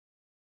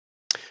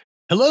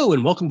Hello,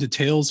 and welcome to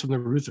Tales from the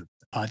Reuther,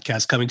 a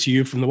podcast coming to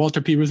you from the Walter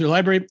P. Reuther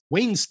Library,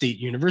 Wayne State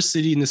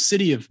University in the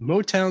city of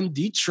Motown,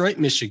 Detroit,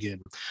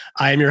 Michigan.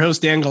 I am your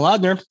host, Dan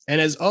Golodner,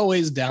 and as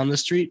always, down the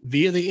street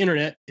via the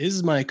internet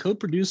is my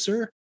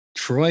co-producer,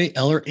 Troy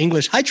Eller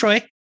English. Hi,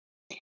 Troy.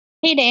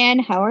 Hey, Dan.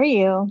 How are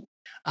you?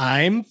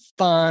 I'm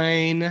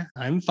fine.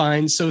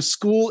 So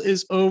school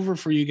is over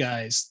for you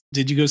guys.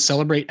 Did you go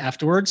celebrate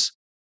afterwards?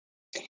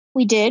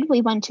 We did.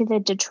 We went to the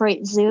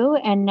Detroit Zoo,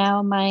 and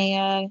now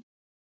my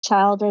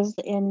child is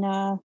in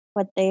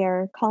what they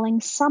are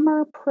calling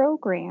summer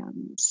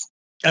programs.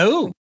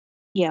 Oh.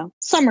 Yeah,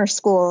 summer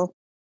school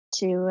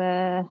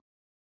to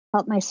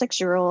help my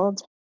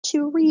 6-year-old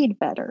to read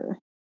better.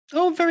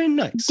 Oh, very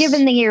nice.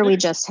 Given the year we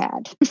just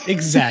had.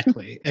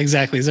 Exactly. As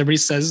everybody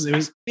says, it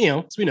was, as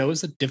we know, it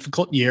was a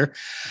difficult year.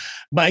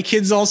 My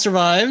kids all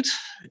survived.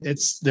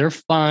 They're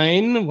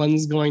fine.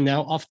 One's going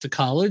now off to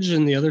college,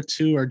 and the other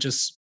two are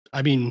just,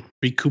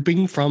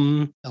 recouping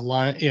from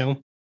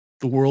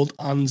the world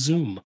on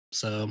Zoom.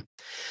 So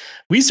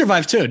we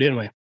survived too, didn't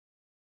we?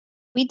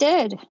 We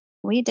did.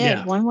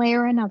 Yeah. One way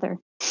or another.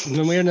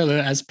 One way or another,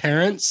 as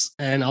parents,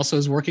 and also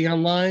as working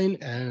online,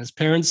 and as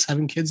parents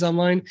having kids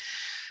online.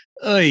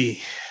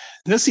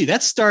 Let's see,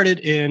 that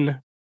started it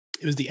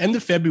was the end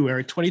of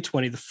February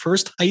 2020. The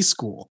first high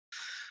school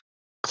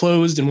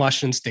closed in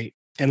Washington State.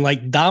 And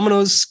like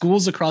dominoes,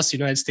 schools across the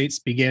United States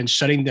began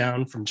shutting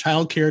down, from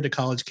childcare to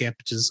college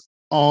campuses.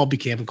 All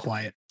became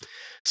quiet.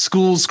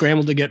 Schools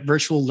scrambled to get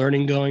virtual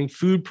learning going.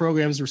 Food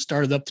programs were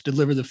started up to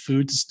deliver the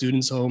food to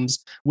students'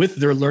 homes with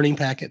their learning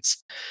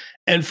packets.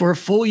 And for a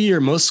full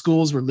year, most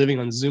schools were living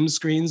on Zoom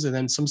screens, and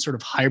then some sort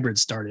of hybrid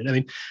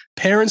started.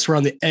 Parents were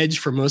on the edge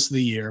for most of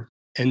the year.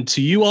 And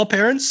to you all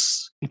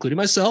parents, including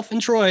myself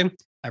and Troy,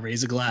 I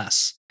raise a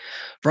glass.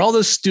 For all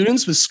those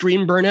students with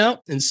screen burnout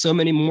and so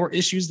many more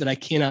issues that I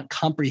cannot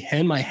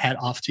comprehend, my hat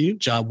off to you.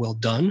 Job well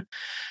done.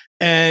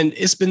 And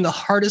it's been the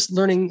hardest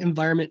learning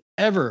environment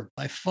ever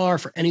by far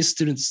for any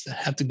students that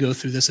have to go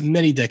through this in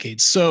many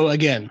decades. So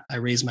again, I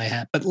raise my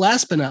hat. But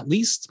last but not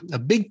least, a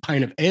big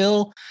pint of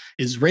ale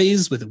is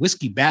raised with a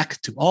whiskey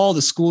back to all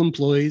the school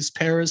employees,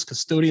 paras,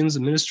 custodians,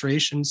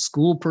 administration,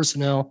 school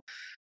personnel,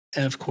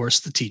 and of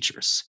course, the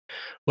teachers.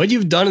 What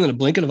you've done in the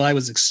blink of an eye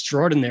was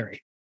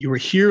extraordinary. You were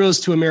heroes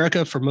to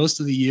America for most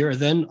of the year, and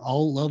then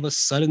all of a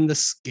sudden, the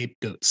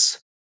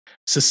scapegoats.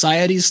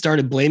 Societies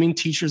started blaming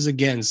teachers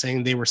again,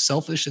 saying they were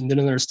selfish and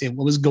didn't understand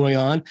what was going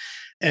on,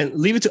 and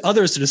leave it to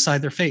others to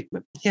decide their fate.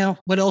 But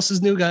what else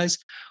is new, guys?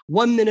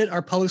 1 minute,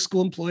 our public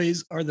school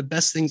employees are the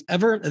best things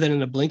ever, and then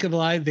in a blink of an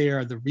eye, they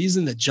are the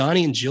reason that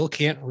Johnny and Jill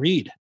can't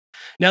read.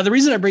 Now, the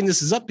reason I bring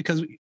this is up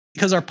because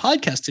our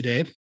podcast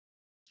today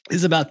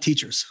is about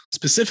teachers,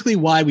 specifically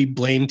why we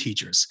blame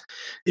teachers.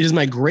 It is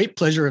my great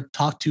pleasure to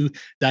talk to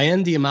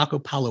Diane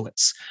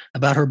Diamaco-Palowitz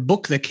about her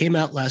book that came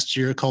out last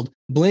year called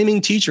Blaming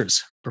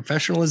Teachers,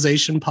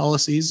 Professionalization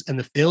Policies and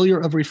the Failure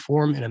of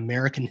Reform in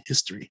American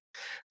History.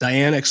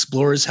 Diane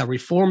explores how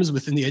reforms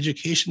within the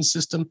education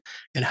system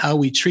and how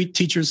we treat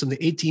teachers from the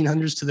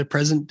 1800s to the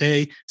present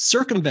day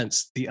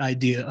circumvents the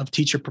idea of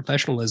teacher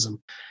professionalism,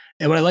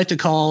 and what I like to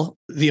call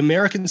the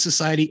American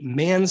society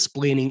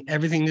mansplaining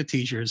everything to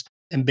teachers,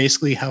 and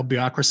basically how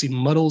bureaucracy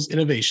muddles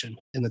innovation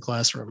in the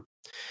classroom.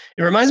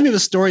 It reminds me of a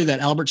story that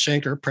Albert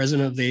Shanker,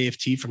 president of the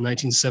AFT from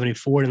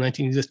 1974 to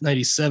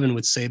 1997,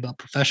 would say about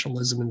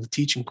professionalism in the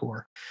teaching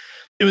corps.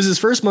 It was his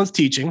first month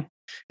teaching, and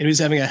he was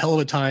having a hell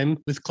of a time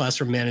with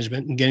classroom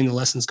management and getting the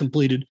lessons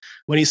completed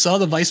when he saw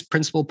the vice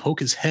principal poke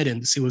his head in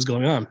to see what was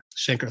going on.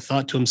 Shanker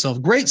thought to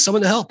himself, great,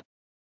 someone to help.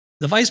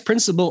 The vice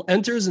principal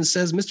enters and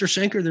says, Mr.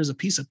 Shanker, there's a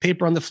piece of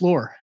paper on the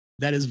floor.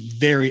 That is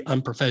very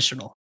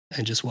unprofessional,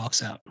 and just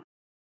walks out.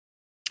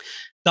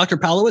 Dr.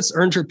 Palowitz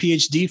earned her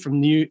PhD from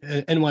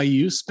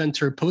NYU, spent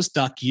her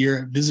postdoc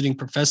year visiting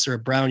professor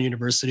at Brown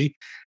University,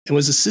 and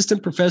was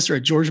assistant professor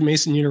at George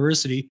Mason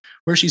University,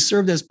 where she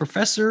served as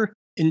professor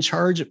in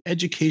charge of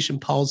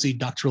education policy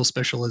doctoral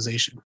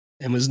specialization,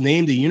 and was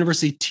named a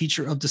University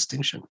Teacher of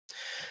Distinction.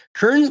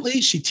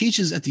 Currently, she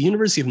teaches at the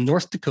University of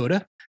North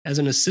Dakota as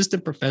an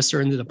assistant professor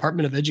in the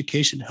Department of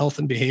Education, Health,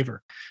 and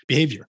Behavior.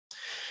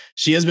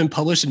 She has been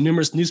published in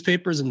numerous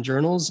newspapers and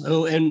journals.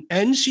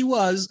 And she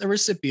was a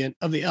recipient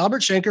of the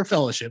Albert Shanker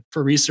Fellowship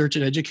for Research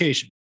and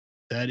Education.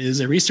 That is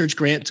a research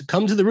grant to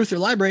come to the Reuther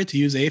Library to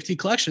use AFT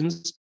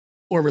collections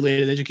or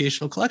related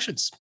educational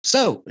collections.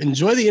 So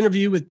enjoy the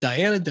interview with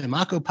Diana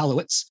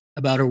Diamaco-Palowitz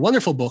about her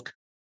wonderful book,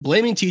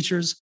 Blaming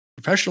Teachers,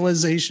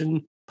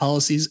 Professionalization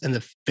Policies, and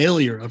the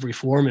Failure of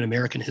Reform in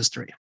American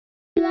History.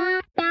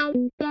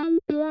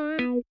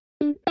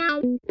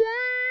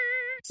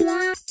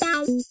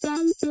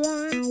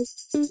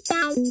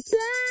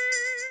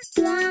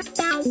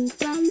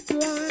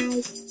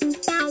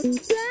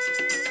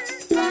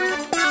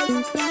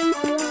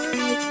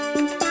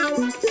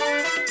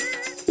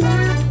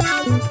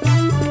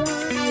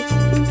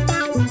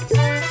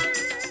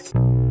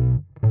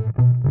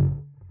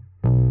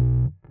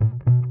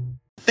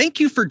 Thank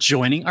you for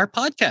joining our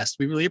podcast.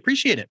 We really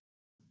appreciate it.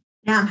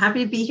 Yeah, I'm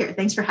happy to be here.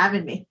 Thanks for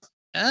having me.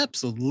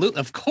 Absolutely.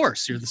 Of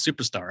course, you're the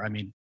superstar.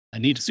 I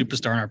need a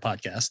superstar on our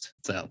podcast.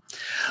 So,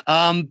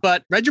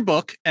 but read your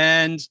book,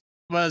 and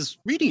was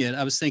reading it,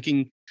 I was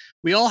thinking,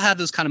 we all have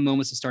those kind of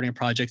moments of starting a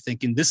project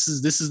thinking this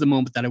is the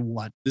moment that I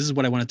want. This is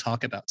what I want to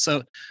talk about.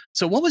 So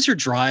what was your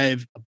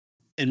drive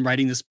in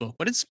writing this book?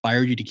 What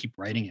inspired you to keep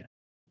writing it?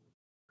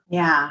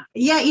 Yeah.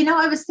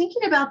 I was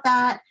thinking about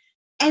that.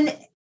 And,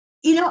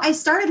 I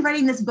started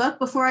writing this book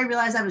before I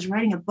realized I was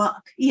writing a book.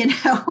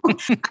 I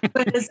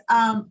was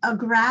a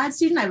grad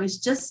student. I was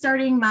just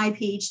starting my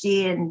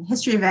PhD in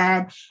history of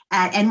ed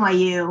at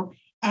NYU.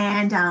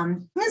 And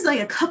it was like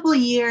a couple of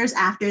years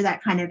after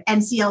that kind of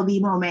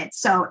NCLB moment.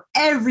 So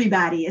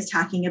everybody is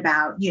talking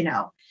about,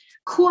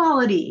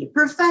 quality,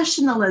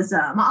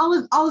 professionalism,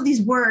 all of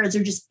these words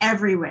are just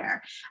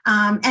everywhere.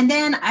 And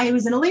then I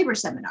was in a labor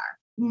seminar,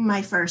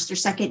 my first or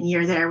second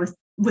year there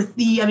with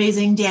the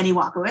amazing Danny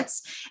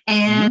Walkowitz.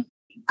 And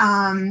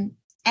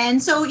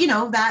so,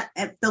 that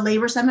at the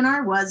labor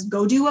seminar was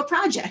go do a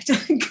project,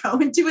 go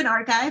into an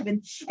archive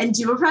and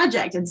do a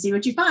project and see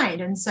what you find.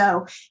 And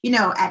so,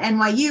 at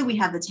NYU, we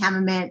have the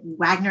Tamiment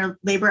Wagner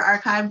Labor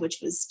Archive, which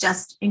was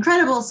just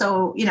incredible.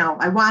 So,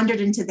 I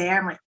wandered into there.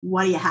 I'm like,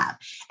 what do you have?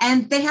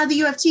 And they had the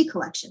U of T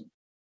collection.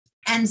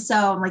 And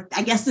so I'm like,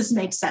 I guess this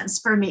makes sense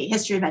for me.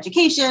 History of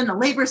education, a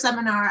labor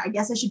seminar, I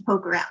guess I should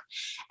poke around.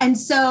 And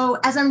so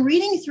as I'm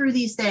reading through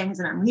these things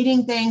and I'm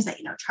reading things that,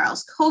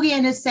 Charles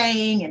Cogan is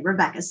saying and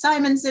Rebecca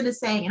Simonson is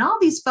saying, and all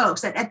these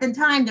folks that at the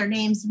time, their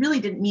names really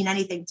didn't mean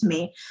anything to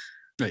me.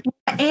 Right. What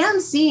I am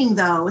seeing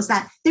though, is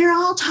that they're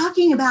all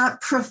talking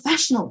about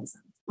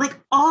professionalism. Like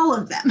all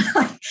of them,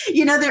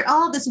 they're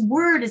all, this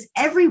word is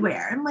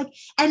everywhere. And like,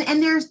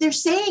 and they're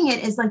saying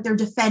it as like they're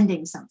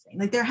defending something,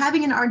 like they're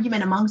having an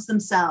argument amongst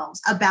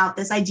themselves about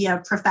this idea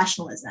of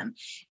professionalism.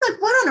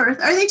 Like, what on earth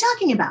are they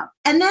talking about?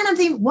 And then I'm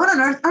thinking, what on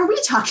earth are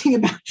we talking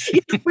about?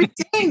 We're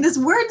saying this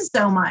word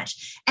so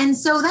much. And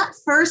so that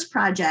first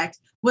project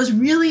was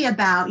really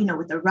about,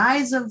 with the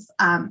rise of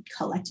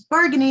collective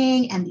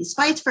bargaining and these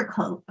fights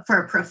for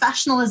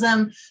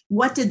professionalism,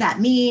 what did that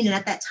mean? And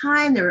at that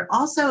time,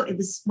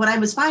 what I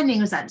was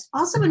finding was that it's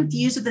also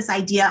infused with this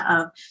idea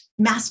of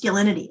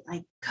masculinity,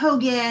 like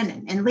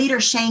Cogan and later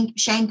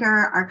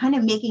Shanker are kind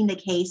of making the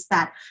case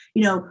that,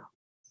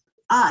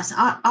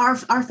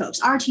 our folks,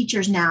 our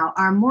teachers now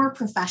are more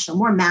professional,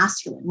 more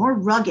masculine, more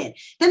rugged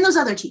than those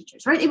other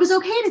teachers, right? It was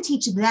okay to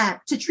teach them,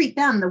 to treat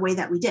them the way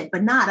that we did,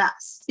 but not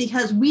us,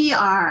 because we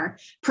are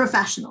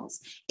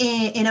professionals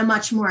in a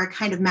much more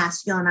kind of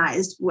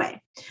masculinized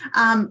way.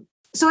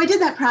 So I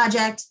did that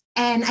project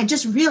and I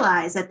just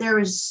realized that there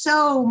was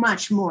so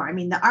much more. I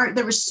mean,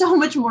 there was so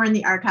much more in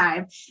the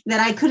archive that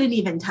I couldn't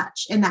even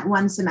touch in that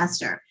one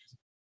semester.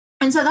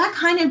 And so that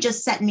kind of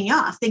just set me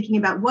off thinking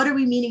about what are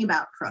we meaning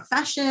about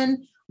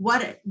profession?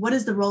 What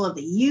is the role of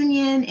the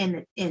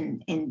union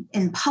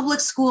in public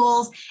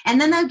schools? And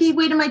then that gave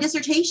way to my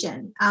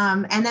dissertation.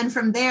 And then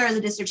from there,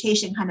 the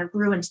dissertation kind of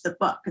grew into the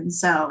book. And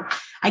so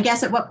I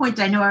guess at what point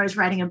did I know I was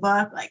writing a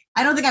book? Like,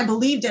 I don't think I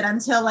believed it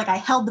until like I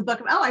held the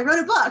book. Oh, I wrote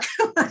a book.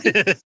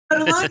 But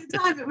a long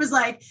time, it was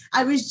like,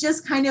 I was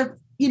just kind of,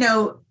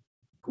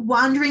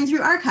 wandering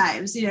through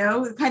archives,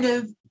 kind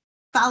of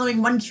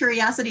following one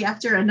curiosity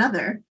after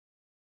another.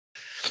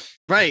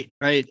 Right.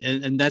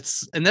 And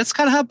that's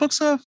kind of how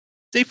books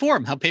they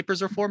form, how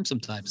papers are formed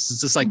sometimes. It's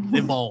just like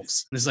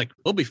evolves. And it's like,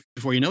 oh,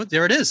 before you know it,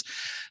 there it is.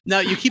 Now,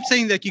 you keep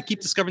saying that you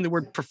keep discovering the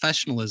word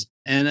professionalism.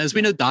 And as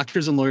we know,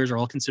 doctors and lawyers are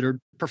all considered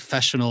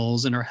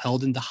professionals and are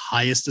held in the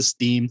highest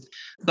esteem.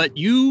 But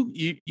you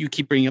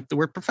keep bringing up the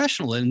word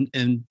professional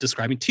and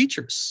describing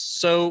teachers.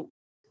 So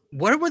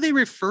what were they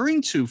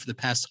referring to for the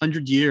past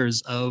 100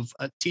 years of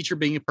a teacher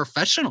being a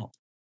professional?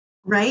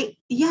 Right.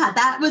 Yeah,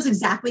 that was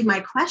exactly my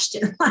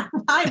question.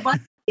 Why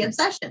the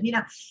obsession?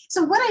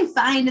 So what I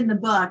find in the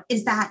book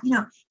is that,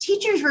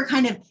 teachers were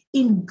kind of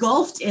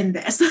engulfed in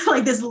this,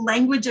 like this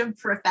language of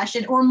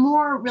profession, or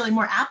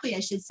more aptly, I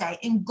should say,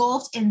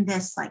 engulfed in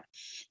this, like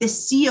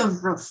this sea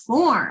of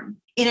reform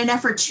in an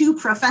effort to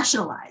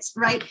professionalize,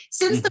 right?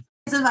 Since the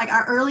rise of like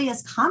our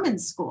earliest common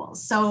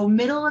schools, so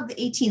middle of the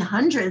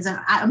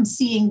 1800s, I'm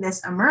seeing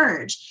this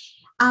emerge.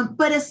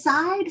 But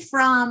aside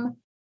from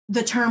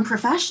the term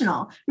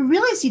professional, we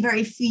really see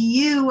very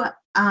few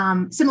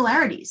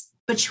similarities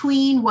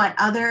between what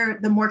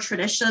the more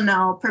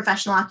traditional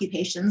professional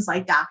occupations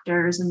like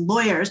doctors and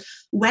lawyers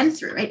went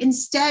through, right?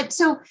 Instead,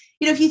 so,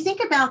 if you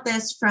think about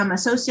this from a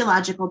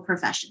sociological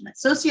profession, that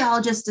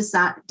sociologists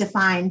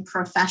define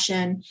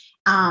profession,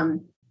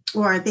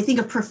 or they think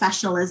of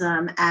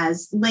professionalism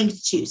as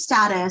linked to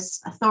status,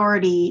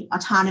 authority,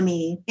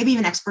 autonomy, maybe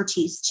even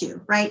expertise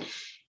too, right?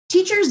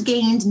 Teachers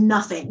gained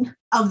nothing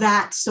of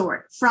that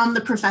sort from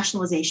the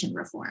professionalization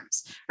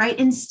reforms, right?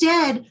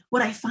 Instead,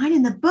 what I find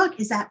in the book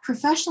is that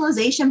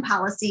professionalization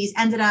policies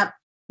ended up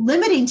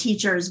limiting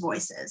teachers'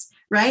 voices,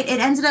 right? It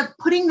ended up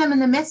putting them in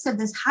the midst of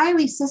this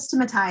highly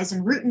systematized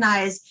and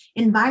routinized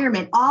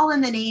environment, all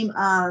in the name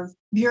of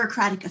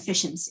bureaucratic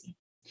efficiency.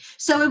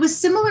 So it was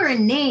similar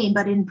in name,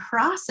 but in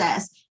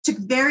process took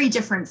very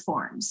different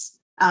forms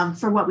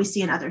for what we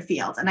see in other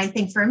fields. And I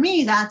think for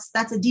me,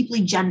 that's a deeply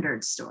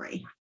gendered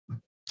story.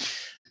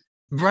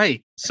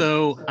 Right.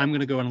 So I'm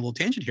going to go on a little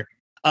tangent here.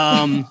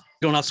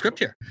 Going off script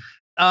here.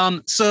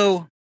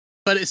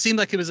 But it seemed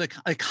like it was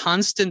a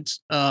constant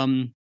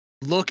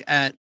look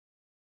at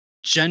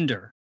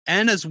gender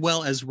and as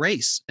well as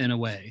race in a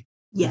way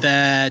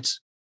that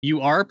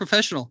you are a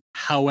professional.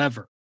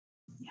 However,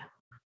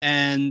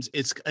 and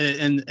it's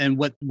and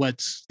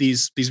what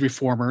these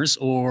reformers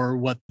or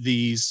what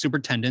these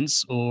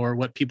superintendents or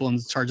what people in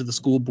charge of the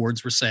school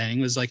boards were saying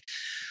was like,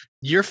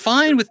 you're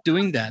fine with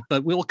doing that,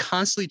 but we'll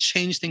constantly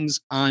change things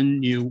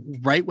on you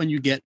right when you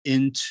get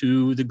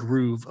into the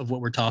groove of what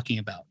we're talking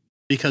about,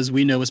 because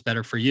we know what's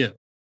better for you.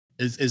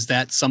 Is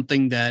that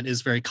something that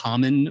is very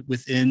common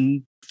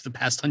within the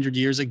past 100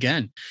 years?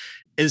 Again,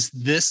 is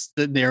this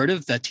the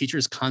narrative that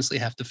teachers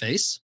constantly have to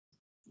face?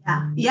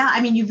 Yeah.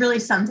 I mean, you've really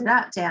summed it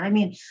up, Dan. I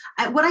mean,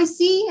 what I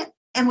see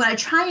and what I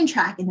try and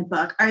track in the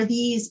book are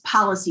these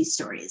policy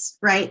stories,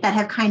 right, that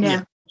have kind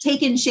of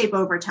taken shape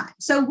over time.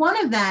 So one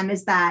of them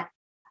is that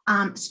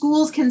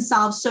schools can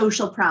solve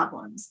social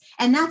problems.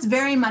 And that's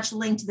very much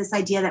linked to this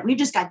idea that we've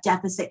just got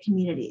deficit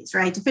communities,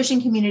 right,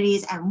 deficient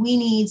communities, and we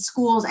need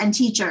schools and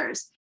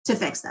teachers to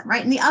fix them,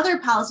 right? And the other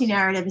policy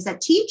narrative is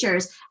that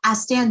teachers,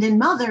 as stand-in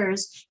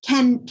mothers,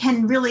 can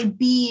really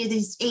be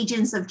these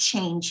agents of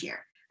change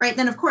here. Right.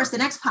 Then, of course, the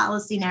next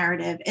policy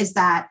narrative is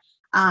that,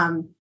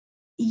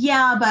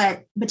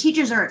 but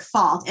teachers are at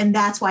fault, and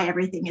that's why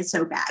everything is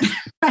so bad.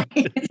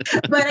 Right?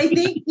 But I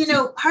think,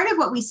 part of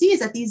what we see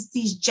is that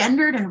these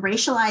gendered and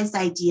racialized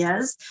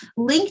ideas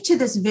link to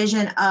this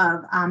vision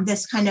of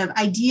this kind of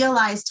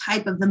idealized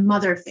type of the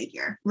mother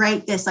figure,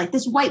 right? This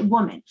white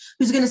woman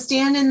who's going to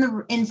stand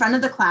in front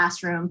of the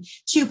classroom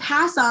to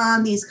pass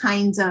on these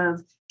kinds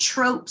of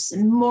tropes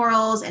and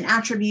morals and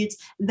attributes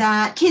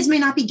that kids may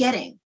not be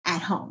getting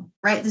at home,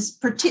 right?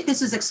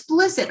 This is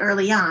explicit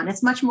early on.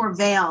 It's much more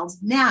veiled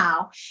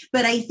now,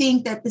 but I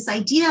think that this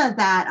idea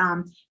that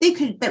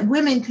that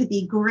women could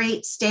be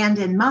great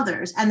stand-in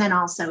mothers and then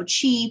also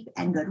cheap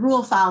and good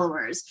rule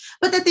followers,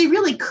 but that they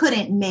really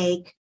couldn't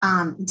make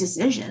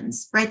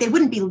decisions, right? They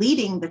wouldn't be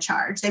leading the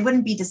charge. They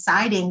wouldn't be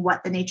deciding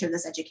what the nature of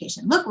this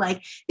education looked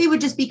like. They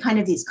would just be kind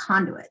of these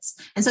conduits.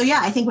 And so,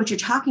 I think what you're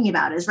talking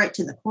about is right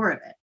to the core of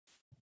it.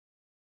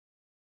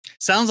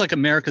 Sounds like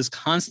America's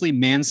constantly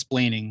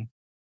mansplaining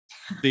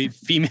the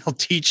female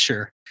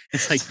teacher.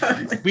 It's like,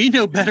 we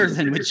know better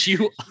than what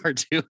you are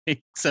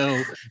doing.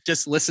 So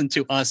just listen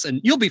to us and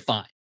you'll be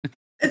fine.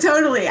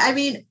 Totally. I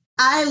mean,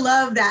 I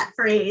love that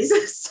phrase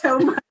so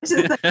much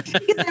because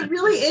it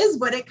really is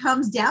what it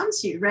comes down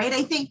to, right?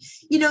 I think,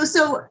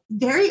 so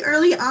very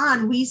early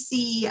on, we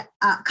see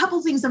a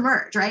couple things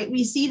emerge, right?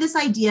 We see this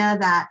idea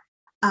that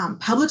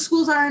public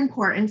schools are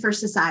important for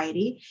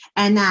society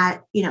and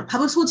that,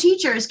 public school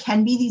teachers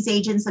can be these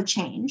agents of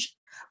change.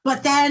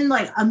 But then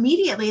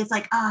immediately it's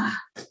like,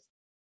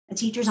 the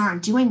teachers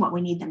aren't doing what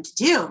we need them to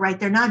do, right?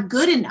 They're not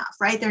good enough,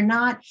 right? They're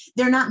not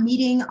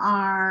meeting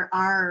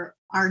our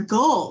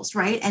goals,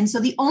 right? And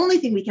so the only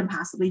thing we can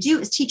possibly do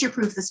is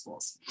teacher-proof the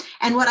schools.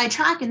 And what I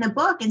track in the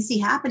book and see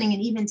happening,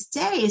 and even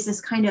today, is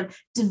this kind of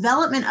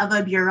development of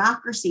a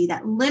bureaucracy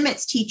that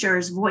limits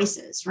teachers'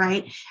 voices,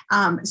 right?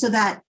 So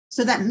that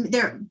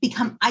they're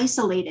become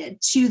isolated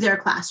to their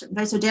classroom.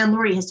 Right? So Dan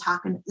Lurie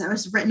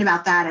has written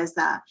about that as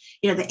the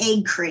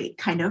egg crate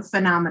kind of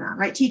phenomenon,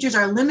 right? Teachers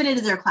are limited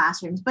to their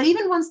classrooms, but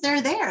even once they're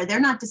there,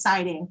 they're not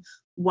deciding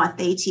what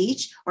they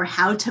teach or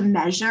how to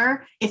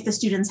measure if the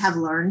students have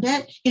learned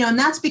it, and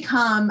that's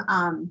become,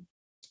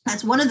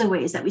 that's one of the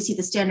ways that we see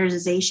the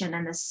standardization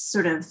and this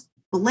sort of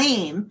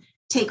blame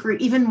take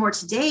root even more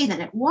today than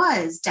it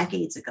was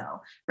decades ago,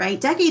 right?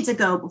 Decades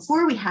ago,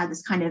 before we had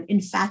this kind of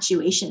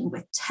infatuation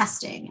with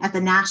testing at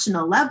the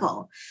national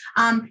level,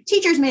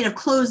 teachers may have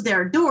closed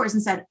their doors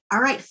and said, all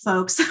right,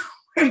 folks,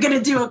 we're going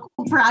to do a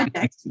cool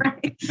project,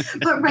 right?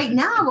 But right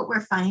now, what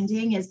we're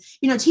finding is,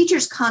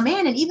 teachers come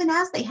in, and even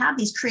as they have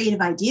these creative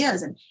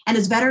ideas, and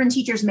as veteran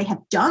teachers may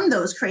have done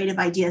those creative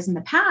ideas in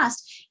the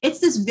past, it's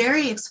this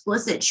very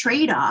explicit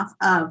trade-off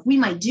of, we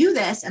might do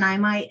this, and I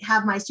might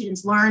have my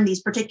students learn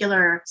these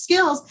particular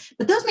skills,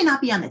 but those may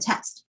not be on the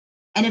test.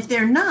 And if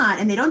they're not,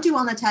 and they don't do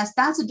well on the test,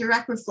 that's a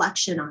direct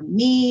reflection on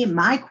me,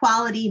 my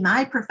quality,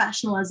 my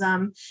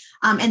professionalism.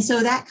 And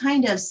so that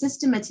kind of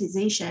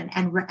systematization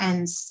and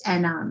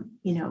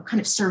kind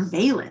of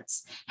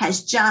surveillance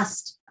has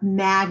just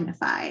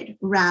magnified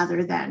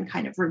rather than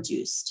kind of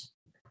reduced.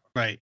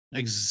 Right.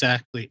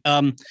 Exactly.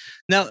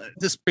 Now,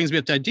 this brings me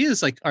up to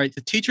ideas like, all right, the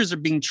teachers are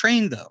being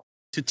trained, though,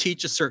 to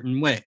teach a certain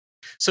way.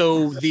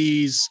 So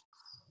these,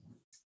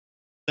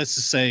 let's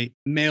just say,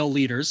 male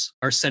leaders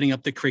are setting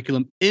up the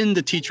curriculum in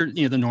the teacher,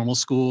 the normal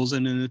schools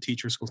and in the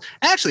teacher schools.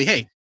 Actually,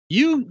 hey,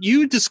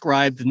 you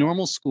described the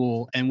normal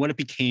school and what it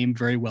became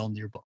very well in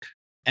your book.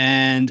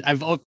 And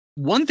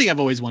one thing I've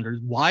always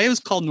wondered, why it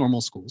was called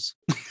normal schools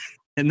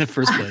in the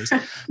first place.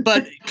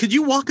 But could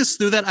you walk us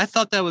through that? I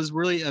thought that was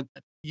really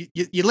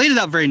you laid it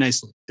out very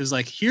nicely. It was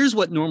like, here's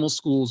what normal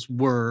schools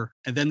were,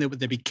 and then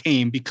they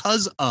became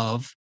because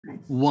of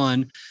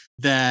one,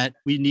 that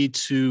we need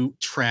to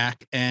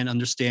track and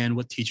understand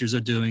what teachers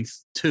are doing.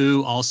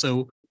 Two,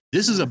 also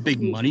this is a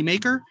big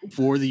moneymaker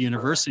for the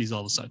universities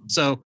all of a sudden.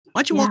 So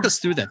why don't you walk us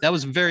through that? That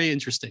was very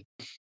interesting.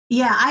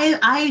 Yeah,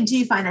 I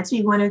do find that to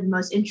be one of the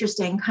most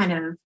interesting kind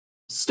of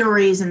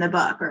stories in the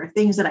book, or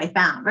things that I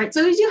found, right?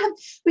 So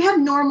we have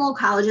normal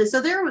colleges.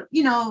 So there,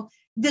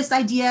 this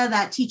idea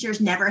that teachers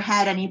never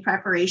had any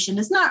preparation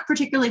is not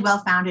particularly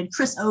well founded.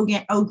 Chris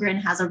Ogren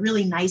has a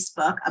really nice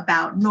book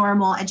about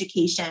normal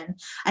education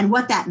and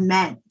what that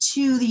meant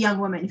to the young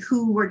women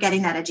who were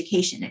getting that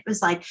education. It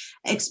was like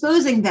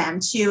exposing them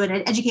to an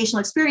educational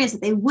experience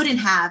that they wouldn't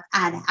have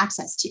had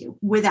access to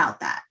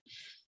without that.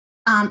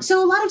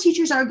 So a lot of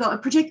teachers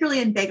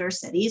particularly in bigger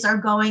cities, are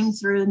going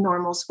through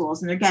normal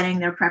schools and they're getting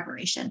their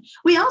preparation.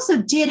 We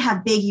also did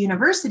have big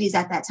universities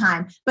at that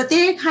time, but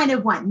they kind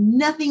of want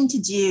nothing to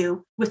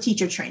do with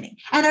teacher training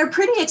and are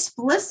pretty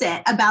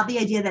explicit about the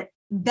idea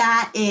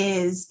that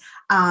is,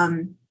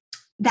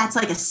 that's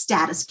like a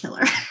status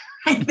killer.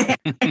 Right?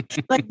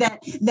 Like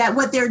that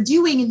what they're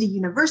doing in the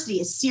university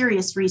is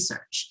serious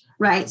research.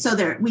 Right.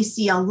 So we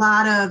see a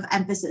lot of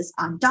emphasis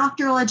on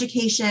doctoral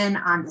education,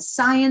 on the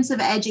science of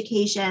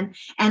education,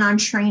 and on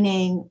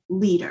training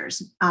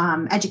leaders,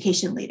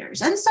 education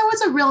leaders. And so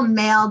it's a real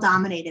male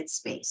dominated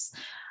space.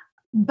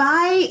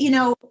 By,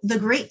 the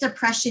Great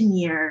Depression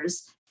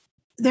years,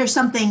 there's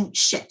something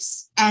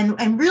shifts.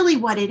 And really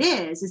what it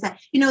is that,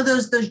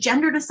 those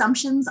gendered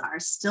assumptions are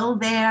still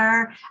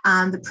there.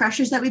 The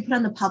pressures that we put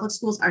on the public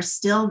schools are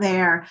still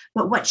there.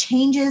 But what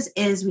changes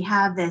is we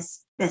have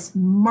this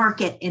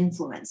market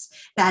influence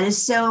that is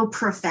so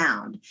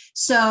profound.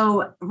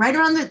 So right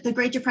around the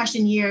Great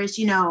Depression years,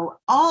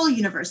 all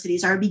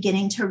universities are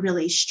beginning to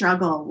really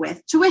struggle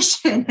with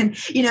tuition. And,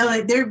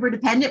 we're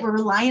dependent, we're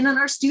relying on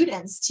our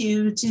students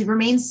to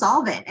remain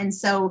solvent. And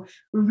so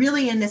we're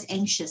really in this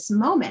anxious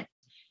moment.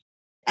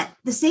 At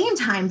the same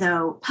time,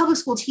 though, public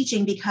school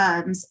teaching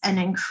becomes an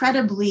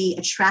incredibly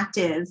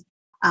attractive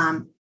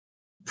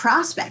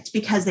prospect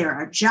because there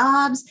are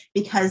jobs,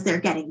 because they're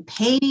getting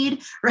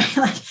paid, right?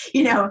 Like,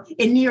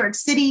 in New York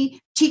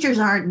City, teachers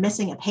aren't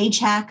missing a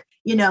paycheck.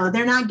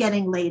 They're not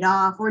getting laid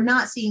off. We're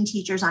not seeing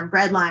teachers on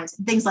bread lines,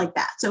 things like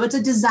that. So it's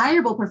a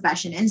desirable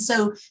profession. And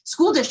so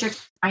school districts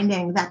are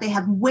finding that they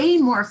have way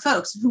more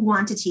folks who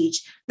want to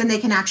teach than they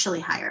can actually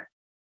hire.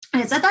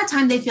 And it's at that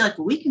time they feel like,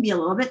 well, we can be a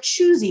little bit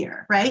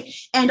choosier, right?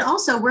 And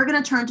also we're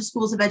going to turn to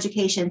schools of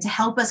education to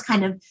help us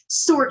kind of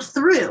sort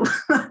through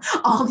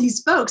all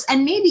these folks,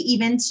 and maybe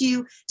even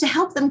to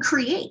help them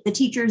create the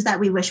teachers that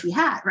we wish we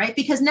had, right?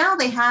 Because now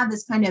they have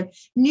this kind of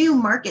new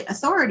market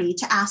authority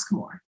to ask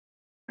more.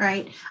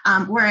 Right.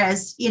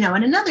 Whereas, in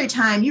another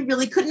time, you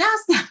really couldn't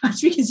ask that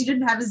much because you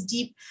didn't have this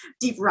deep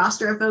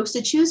roster of folks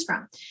to choose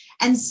from.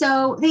 And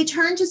so they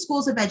turned to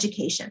schools of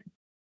education.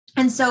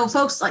 And so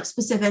folks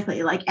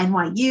specifically like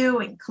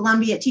NYU and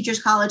Columbia,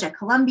 Teachers College at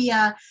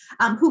Columbia,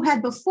 who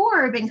had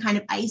before been kind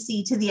of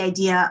icy to the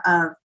idea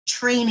of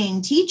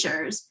training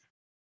teachers,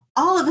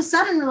 all of a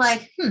sudden were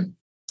like,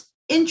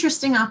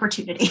 interesting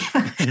opportunity.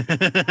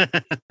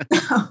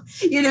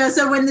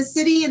 So when the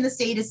city and the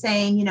state is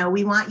saying,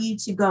 we want you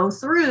to go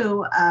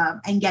through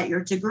and get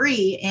your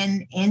degree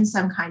in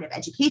some kind of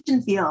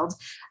education field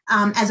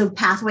as a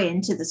pathway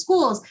into the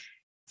schools,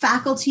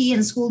 faculty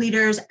and school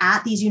leaders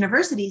at these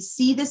universities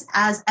see this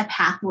as a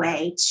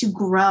pathway to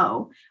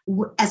grow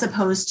as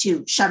opposed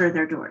to shutter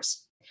their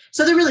doors.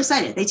 So they're really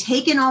excited. They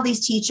take in all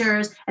these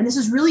teachers, and this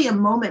is really a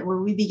moment where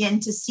we begin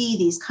to see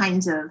these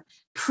kinds of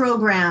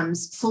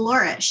programs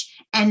flourish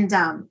and,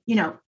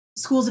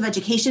 schools of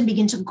education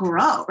begin to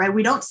grow, right?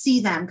 We don't see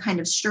them kind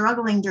of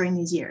struggling during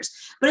these years,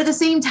 but at the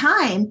same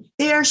time,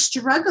 they are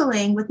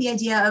struggling with the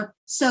idea of,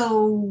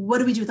 so what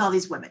do we do with all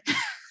these women?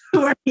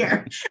 Who are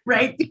here,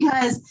 right?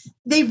 Because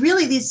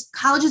these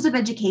colleges of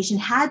education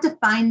had to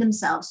find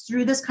themselves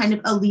through this kind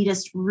of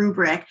elitist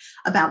rubric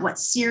about what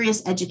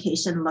serious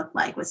education looked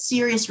like, what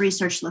serious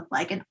research looked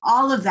like. And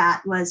all of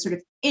that was sort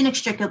of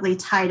inextricably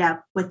tied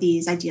up with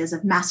these ideas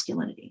of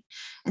masculinity.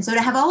 And so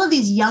to have all of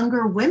these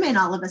younger women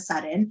all of a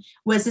sudden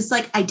was this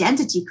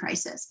identity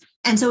crisis.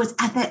 And so it's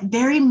at that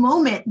very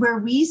moment where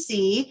we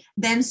see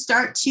them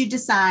start to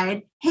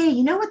decide, hey,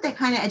 you know what that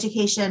kind of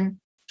education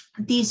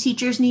these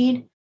teachers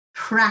need?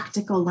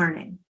 Practical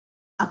learning,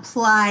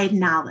 applied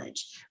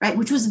knowledge, right?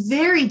 Which was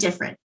very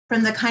different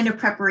from the kind of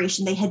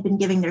preparation they had been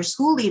giving their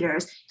school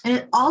leaders. And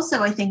it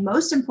also, I think,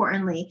 most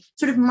importantly,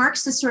 sort of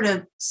marks this sort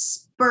of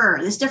spur,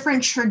 this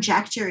different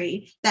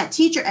trajectory that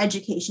teacher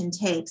education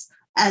takes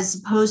as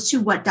opposed to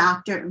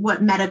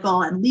what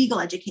medical and legal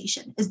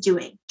education is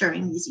doing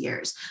during these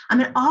years.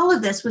 All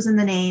of this was in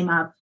the name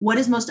of what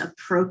is most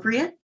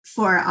appropriate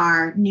for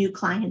our new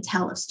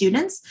clientele of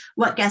students,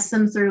 what gets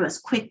them through as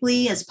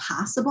quickly as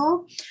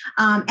possible.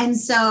 And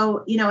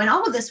so, and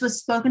all of this was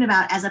spoken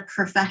about as a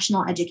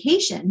professional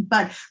education.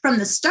 But from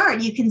the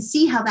start, you can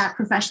see how that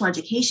professional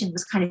education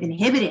was kind of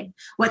inhibiting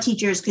what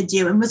teachers could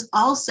do and was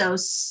also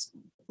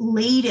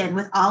laden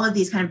with all of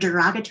these kind of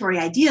derogatory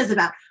ideas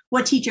about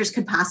what teachers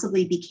could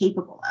possibly be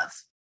capable of.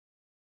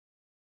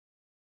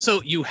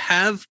 So you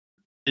have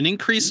an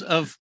increase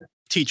of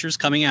teachers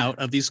coming out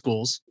of these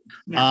schools.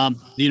 Yeah.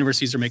 The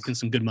universities are making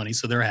some good money,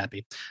 so they're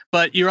happy.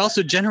 But you're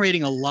also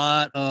generating a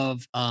lot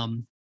of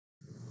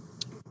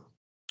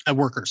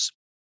workers.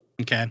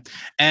 Okay.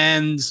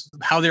 And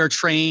how they're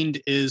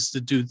trained is to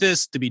do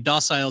this, to be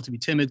docile, to be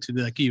timid, to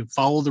be like, you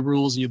follow the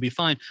rules and you'll be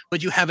fine.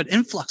 But you have an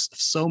influx of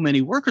so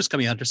many workers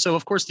coming out there. So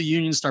of course the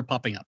unions start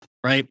popping up,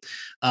 right?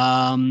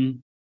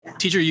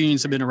 Teacher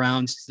unions have been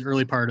around since the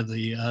early part of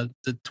the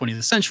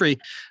 20th century,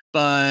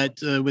 but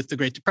with the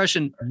Great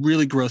Depression,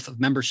 really growth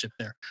of membership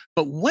there.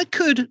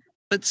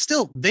 But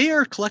still, they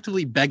are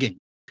collectively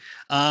begging.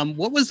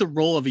 What was the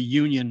role of a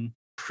union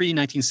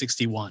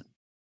pre-1961?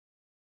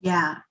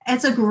 Yeah,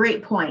 it's a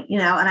great point,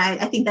 and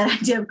I think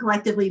that idea of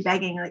collectively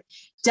begging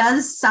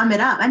does sum it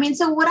up. I mean,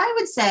 so what I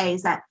would say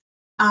is that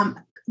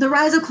the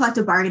rise of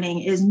collective bargaining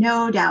is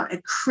no doubt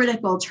a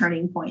critical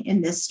turning point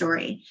in this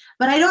story.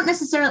 But I don't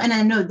necessarily, and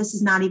I know this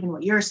is not even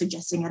what you're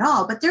suggesting at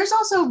all, but there's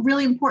also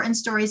really important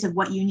stories of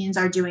what unions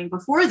are doing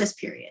before this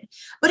period.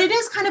 But it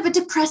is kind of a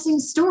depressing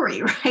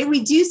story, right?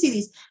 We do see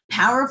these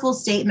powerful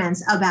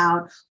statements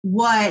about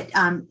what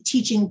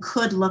teaching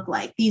could look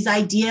like, these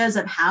ideas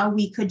of how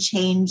we could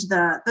change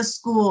the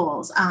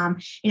schools.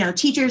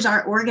 Teachers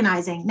are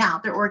organizing now.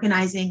 They're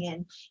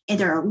organizing and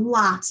there are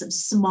lots of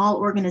small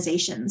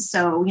organizations.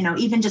 So,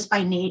 even just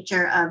by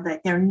nature of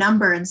their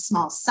number and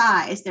small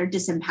size, they're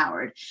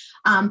disempowered.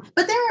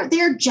 But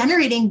they're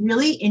generating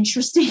really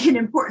interesting and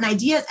important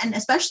ideas. And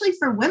especially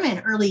for women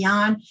early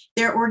on,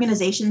 their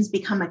organizations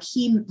become a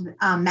key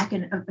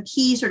a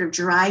key sort of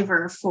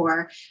driver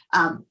for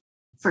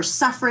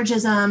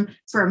suffragism,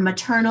 for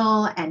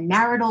maternal and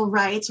marital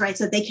rights, right?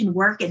 So they can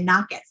work and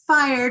not get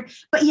fired.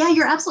 But yeah,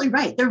 you're absolutely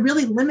right. They're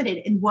really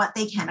limited in what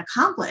they can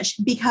accomplish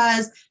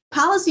because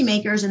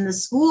policymakers in the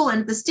school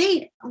and the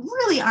state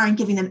really aren't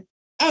giving them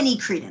any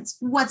credence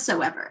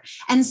whatsoever.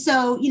 And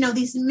so,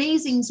 these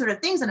amazing sort of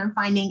things that I'm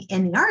finding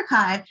in the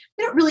archive,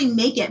 they don't really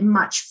make it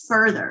much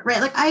further,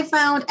 right? Like I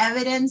found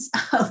evidence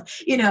of,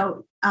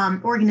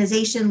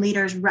 organization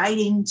leaders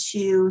writing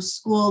to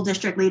school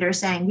district leaders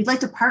saying, we'd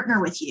like to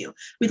partner with you.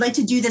 We'd like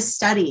to do this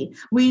study.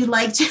 We'd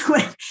like to,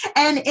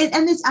 and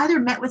it's either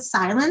met with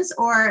silence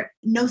or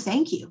no,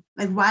 thank you.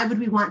 Like, why would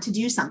we want to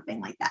do something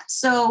like that?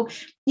 So,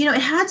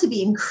 it had to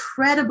be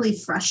incredibly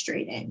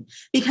frustrating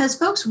because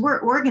folks were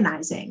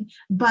organizing,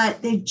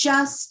 but they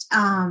just,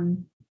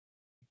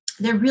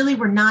 they really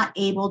were not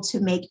able to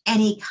make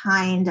any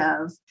kind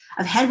of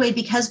headway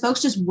because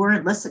folks just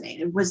weren't listening.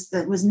 It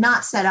was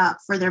not set up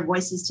for their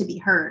voices to be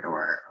heard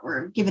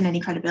or given any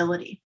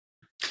credibility.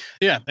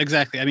 Yeah,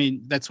 exactly. I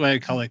mean, that's why I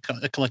call it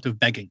a collective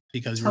begging,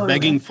 because you're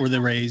begging for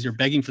the raise, you're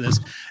begging for this.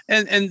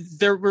 And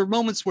there were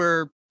moments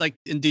where, like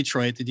in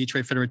Detroit, the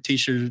Detroit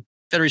Federation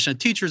of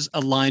Teachers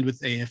aligned with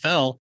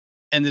AFL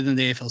and then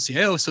the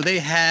AFL-CIO. So they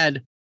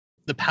had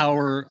the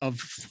power of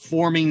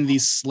forming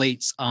these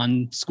slates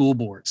on school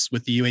boards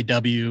with the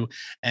UAW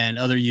and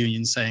other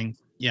unions saying,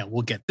 yeah,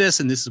 we'll get this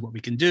and this is what we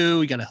can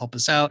do. You got to help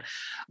us out.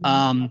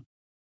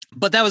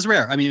 But that was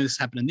rare. I mean, this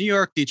happened in New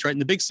York, Detroit, and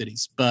the big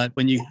cities. But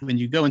when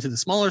you go into the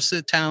smaller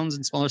towns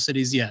and smaller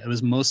cities, yeah, it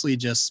was mostly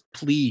just,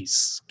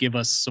 please give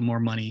us some more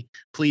money.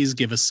 Please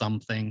give us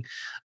something,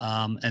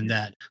 and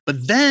that.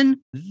 But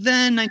then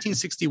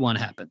 1961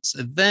 happens.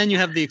 And then you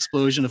have the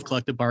explosion of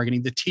collective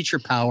bargaining, the teacher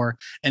power,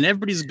 and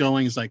everybody's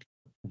going is like,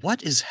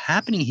 what is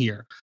happening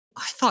here?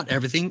 I thought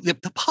everything,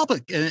 the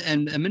public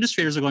and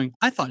administrators are going,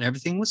 I thought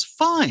everything was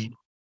fine.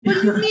 What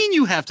do you mean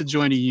you have to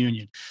join a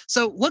union?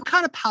 So what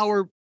kind of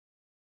power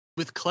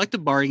with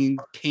collective bargaining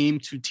came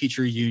to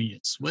teacher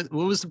unions? What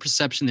was the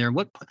perception there?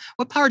 What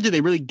power did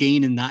they really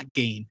gain and not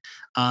gain,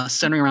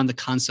 centering around the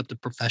concept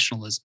of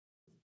professionalism?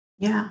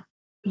 Yeah.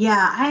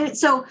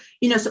 So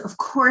of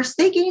course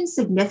they gained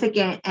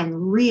significant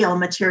and real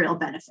material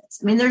benefits.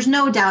 I mean, there's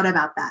no doubt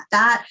about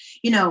that,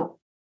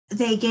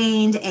 they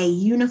gained a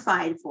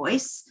unified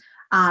voice,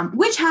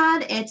 which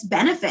had its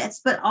benefits,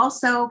 but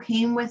also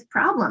came with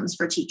problems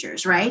for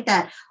teachers, right?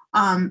 That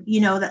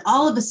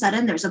all of a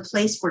sudden there's a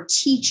place for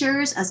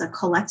teachers as a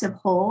collective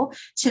whole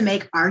to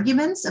make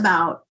arguments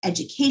about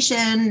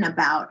education,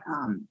 about,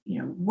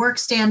 work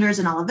standards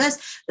and all of this.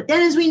 But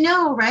then, as we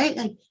know, right,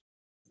 like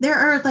there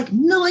are like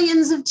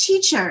millions of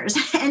teachers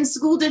and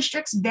school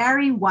districts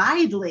vary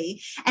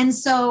widely. And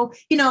so,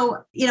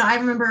 I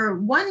remember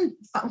one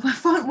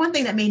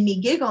thing that made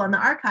me giggle in the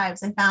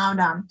archives, I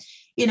found,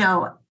 in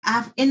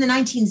the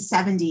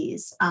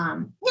 1970s,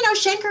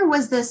 Shanker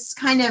was this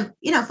kind of,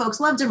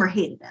 folks loved him or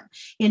hated him,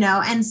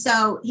 and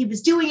so he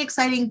was doing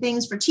exciting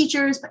things for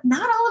teachers, but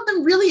not all of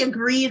them really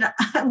agreed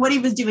what he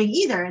was doing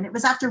either. And it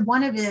was after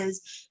one of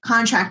his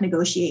contract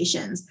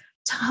negotiations,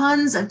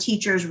 tons of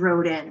teachers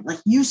wrote in like,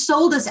 you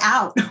sold us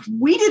out.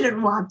 We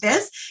didn't want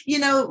this.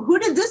 Who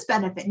did this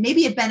benefit?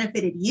 Maybe it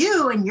benefited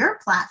you and your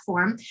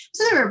platform.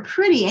 So they were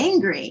pretty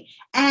angry.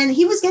 And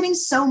he was getting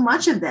so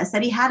much of this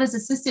that he had his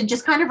assistant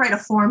just kind of write a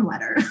form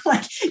letter,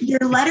 like, your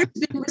letter's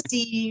been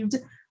received,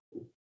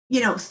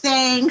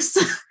 thanks.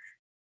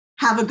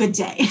 have a good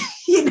day,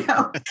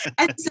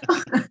 And so,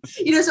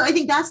 so I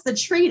think that's the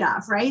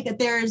trade-off, right? That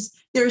there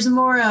is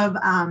more of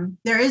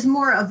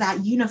that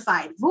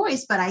unified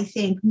voice, but I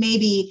think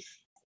maybe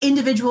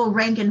individual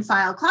rank and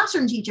file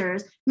classroom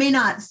teachers may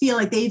not feel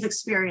like they've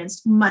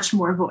experienced much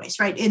more voice,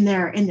 right, in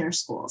their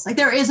schools. Like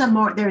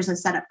there's a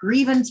set up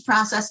grievance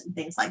process and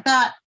things like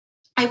that.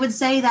 I would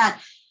say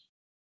that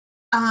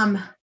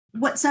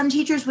what some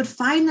teachers would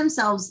find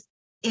themselves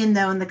in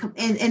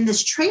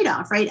this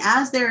trade-off, right,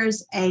 as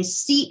there's a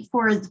seat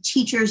for the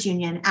teachers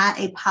union at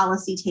a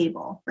policy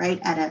table, right,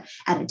 at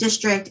a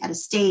district, at a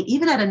state,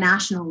 even at a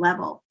national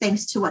level,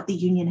 thanks to what the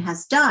union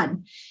has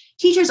done.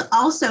 Teachers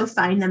also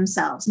find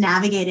themselves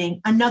navigating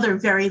another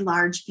very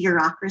large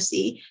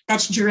bureaucracy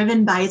that's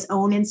driven by its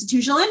own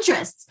institutional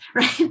interests,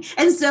 right?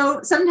 And so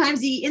sometimes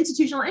the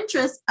institutional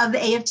interest of the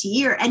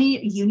AFT or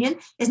any union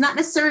is not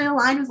necessarily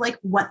aligned with like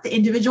what the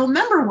individual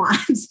member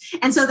wants.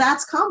 And so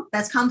that's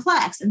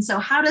complex. And so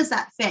how does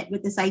that fit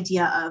with this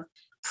idea of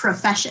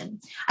profession?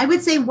 I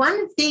would say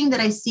one thing that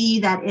I see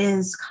that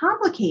is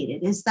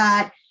complicated is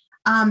that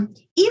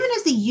even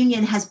as the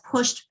union has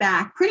pushed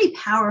back pretty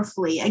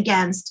powerfully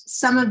against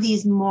some of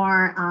these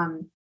more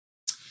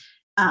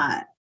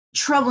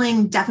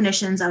troubling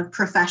definitions of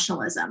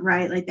professionalism,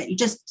 right? Like that you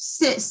just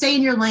stay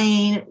in your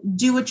lane,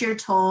 do what you're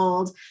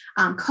told.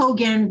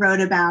 Kogan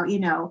wrote about,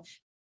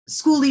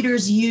 school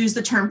leaders use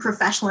the term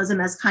professionalism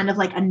as kind of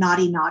like a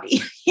naughty,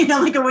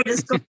 like a way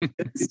to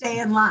stay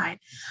in line.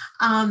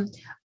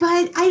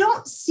 But I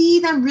don't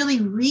see them really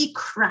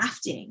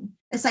recrafting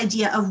this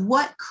idea of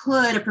what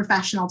could a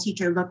professional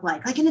teacher look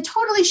like in a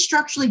totally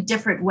structurally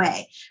different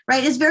way,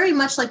 right? It's very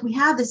much like we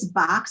have this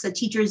box that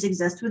teachers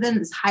exist within,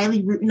 this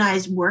highly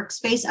routinized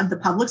workspace of the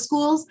public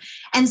schools.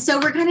 And so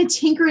we're kind of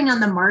tinkering on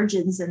the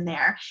margins in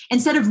there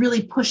instead of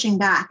really pushing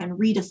back and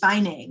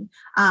redefining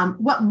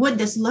what would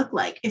this look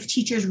like if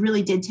teachers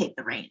really did take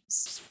the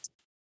reins.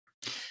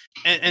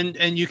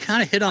 And you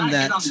kind of hit on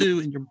that too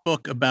in your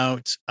book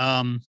about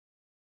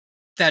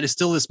that is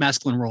still this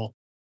masculine role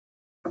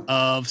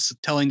of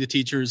telling the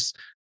teachers,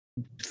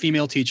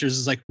 female teachers,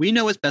 is like, we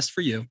know what's best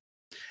for you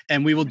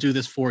and we will do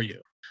this for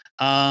you.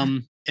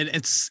 And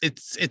it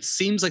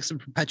seems like some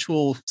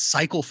perpetual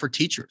cycle for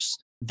teachers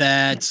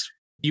that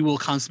you will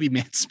constantly be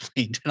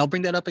mansplained. And I'll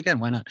bring that up again.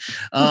 Why not?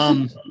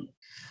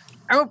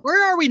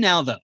 Where are we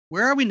now though?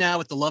 Where are we now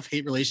with the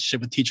love-hate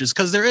relationship with teachers?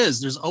 Because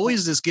there's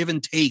always this give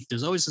and take.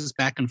 There's always this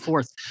back and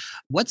forth.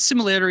 What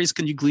similarities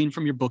can you glean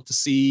from your book to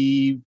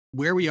see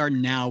where we are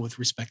now with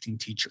respecting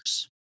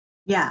teachers?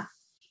 Yeah.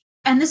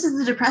 And this is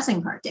the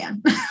depressing part,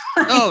 Dan.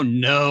 Oh,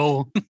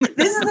 no.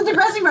 This is the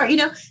depressing part.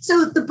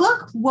 So the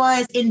book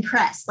was in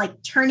press,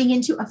 like turning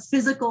into a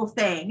physical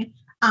thing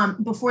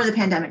before the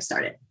pandemic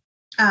started,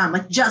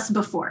 like just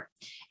before.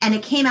 And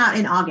it came out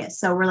in August.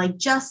 So we're like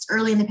just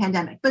early in the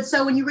pandemic. But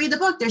so when you read the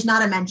book, there's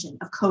not a mention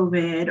of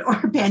COVID or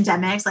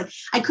pandemics. Like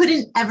I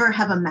couldn't ever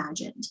have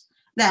imagined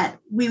that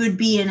we would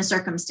be in a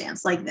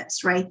circumstance like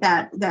this, right?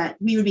 That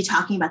we would be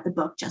talking about the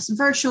book just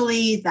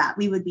virtually, that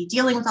we would be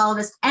dealing with all of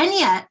this. And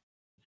yet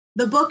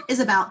the book is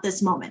about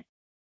this moment,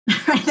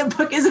 right? The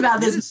book is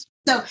about this.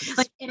 So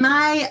like, am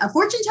I a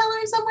fortune teller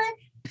in some way?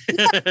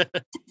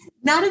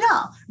 Not at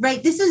all,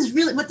 right? This is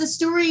really what the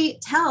story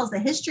tells. The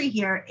history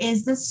here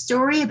is this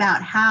story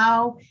about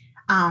how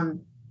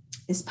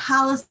this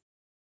policy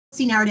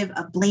narrative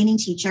of blaming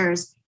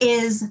teachers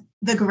is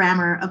the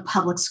grammar of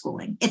public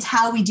schooling. It's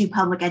how we do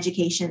public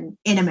education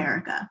in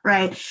America,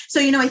 right? So,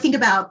 I think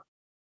about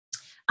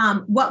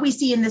what we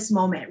see in this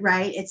moment,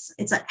 right? It's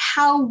like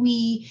how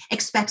we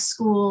expect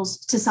schools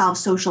to solve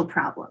social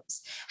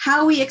problems,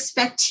 how we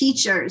expect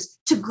teachers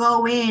to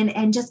go in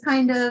and just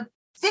kind of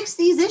fix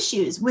these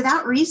issues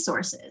without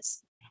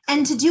resources,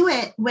 and to do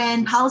it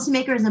when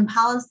policymakers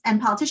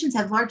and politicians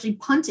have largely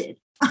punted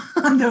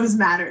on those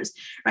matters,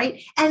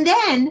 right? And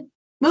then,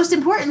 most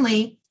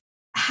importantly,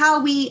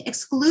 how we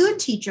exclude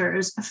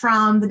teachers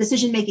from the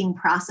decision-making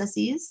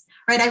processes,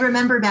 right? I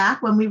remember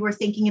back when we were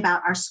thinking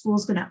about, are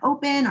schools going to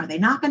open? Are they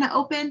not going to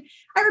open?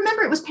 I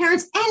remember it was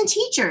parents and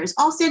teachers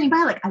all standing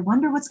by like, I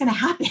wonder what's going to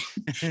happen.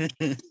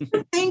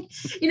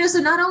 So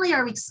not only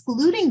are we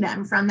excluding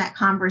them from that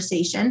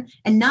conversation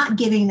and not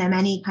giving them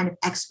any kind of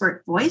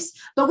expert voice,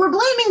 but we're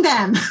blaming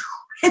them.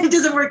 And it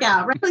doesn't work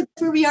out, right? Like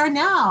that's where we are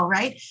now,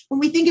 right? When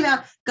we think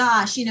about,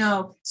 gosh,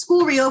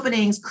 school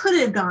reopenings could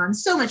have gone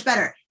so much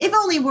better if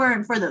only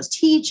weren't for those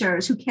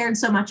teachers who cared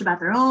so much about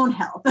their own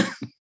health.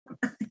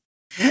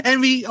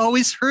 And we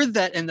always heard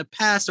that in the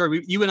past, or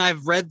you and I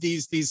have read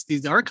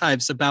these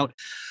archives about,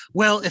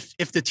 well,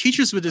 if the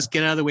teachers would just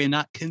get out of the way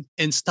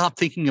and stop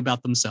thinking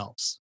about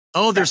themselves.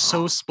 Oh, they're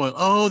so spoiled.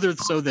 Oh, they're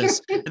so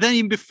this. And then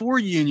even before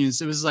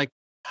unions, it was like,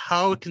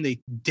 how can they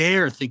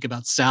dare think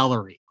about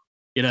salary?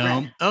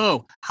 Right.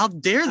 Oh, how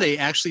dare they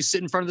actually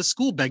sit in front of the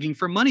school begging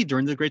for money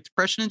during the Great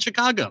Depression in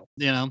Chicago?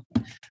 Yeah,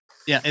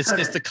 it's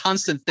the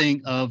constant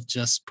thing of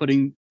just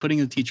putting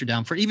the teacher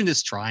down for even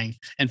just trying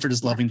and for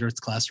just loving their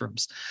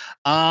classrooms.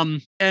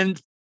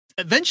 And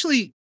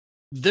eventually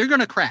they're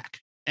going to crack.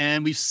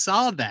 And we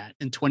saw that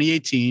in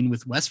 2018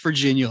 with West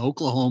Virginia,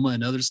 Oklahoma,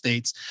 and other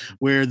states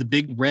where the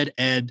big red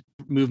ed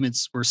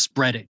movements were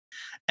spreading.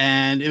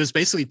 And it was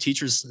basically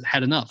teachers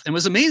had enough. And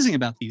what's amazing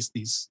about these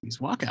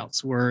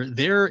walkouts were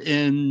they're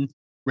in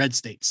red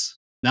states,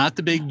 not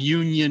the big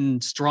union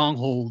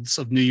strongholds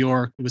of New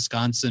York,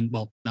 Wisconsin.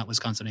 Well, not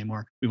Wisconsin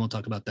anymore. We won't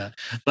talk about that.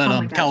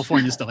 But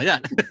California, stuff like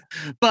that.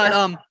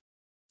 But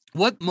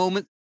what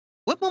moment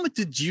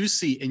did you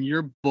see in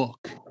your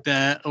book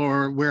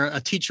or where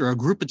a teacher or a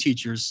group of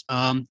teachers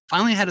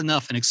finally had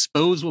enough and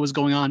exposed what was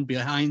going on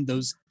behind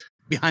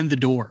the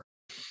door?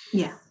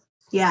 Yeah.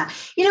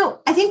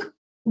 I think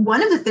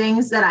one of the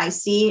things that I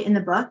see in the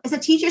book is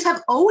that teachers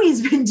have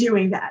always been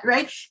doing that,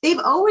 right? They've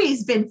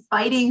always been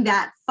fighting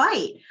that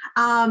fight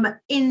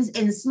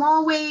in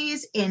small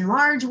ways, in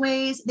large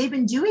ways. They've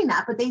been doing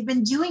that, but they've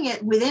been doing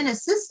it within a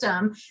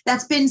system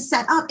that's been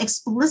set up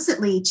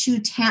explicitly to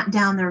tamp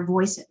down their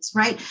voices,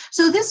 right?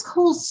 So this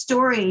whole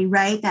story,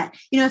 right, that,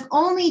 if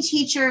only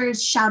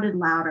teachers shouted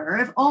louder, or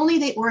if only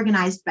they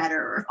organized better,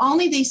 or if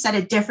only they said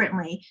it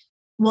differently,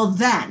 well,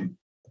 then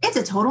it's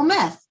a total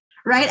myth.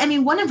 Right. I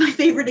mean, one of my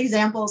favorite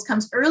examples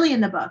comes early in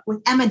the book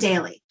with Emma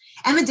Daly.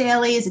 Emma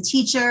Daly is a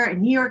teacher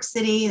in New York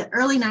City, the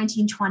early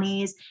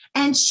 1920s,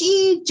 and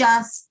she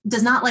just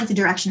does not like the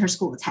direction her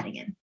school is heading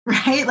in.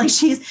 Right. Like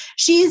she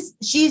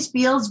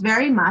feels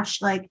very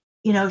much like,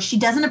 she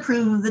doesn't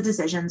approve of the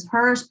decisions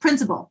her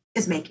principal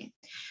is making.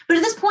 But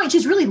at this point,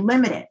 she's really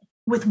limited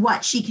with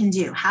what she can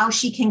do, how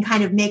she can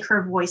kind of make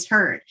her voice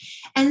heard.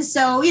 And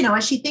so,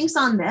 as she thinks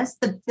on this,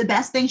 the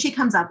best thing she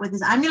comes up with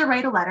is, I'm going to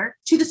write a letter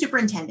to the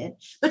superintendent,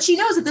 but she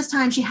knows at this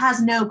time she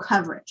has no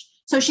coverage.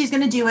 So she's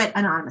going to do it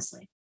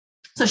anonymously.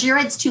 So she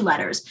writes 2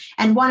 letters,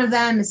 and one of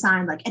them is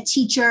signed like a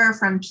teacher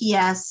from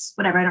PS,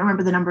 whatever, I don't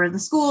remember the number of the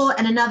school.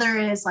 And another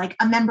is like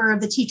a member of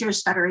the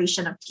Teachers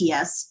Federation of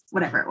PS,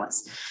 whatever it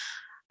was.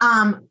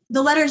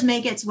 The letters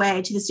make its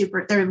way to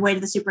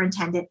the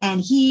superintendent,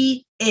 and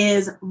he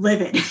is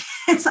livid.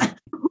 It's like,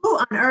 who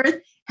on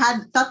earth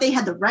thought they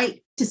had the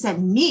right to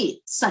send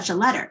me such a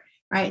letter,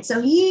 right?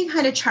 So he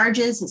kind of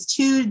charges his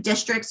 2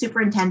 district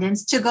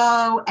superintendents to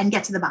go and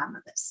get to the bottom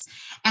of this.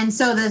 And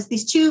so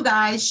these 2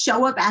 guys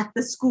show up at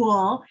the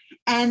school,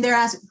 and they're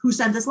asked, who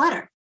sent this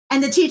letter?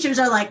 And the teachers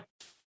are like,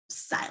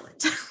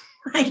 silent.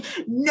 Like,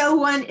 no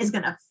one is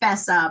going to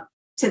fess up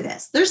to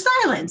this. There's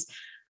silence.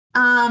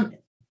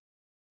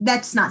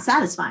 That's not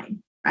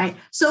satisfying, right?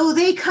 So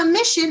they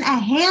commission a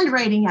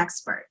handwriting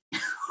expert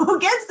who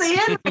gets the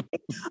handwriting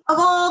of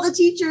all the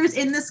teachers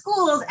in the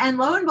schools. And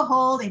lo and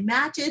behold, they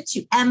match it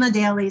to Emma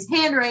Daly's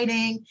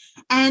handwriting,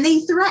 and they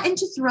threaten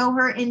to throw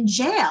her in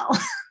jail.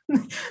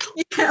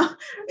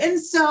 And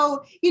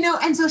so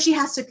she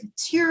has to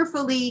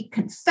tearfully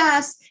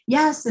confess,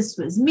 yes, this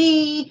was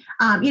me,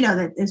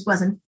 that this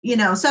wasn't,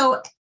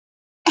 so,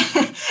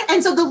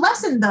 and so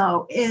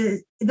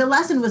the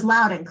lesson was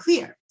loud and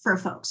clear for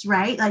folks,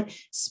 right? Like,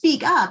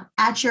 speak up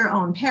at your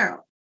own peril,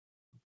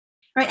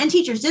 right? And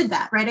teachers did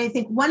that, right? I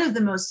think one of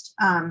the most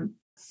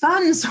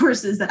fun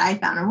sources that I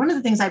found, or one of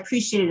the things I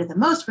appreciated the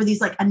most, were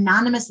these like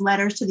anonymous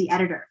letters to the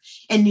editor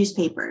in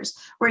newspapers,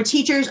 where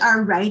teachers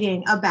are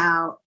writing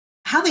about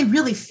how they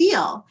really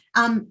feel,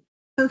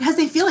 because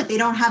they feel like they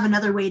don't have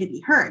another way to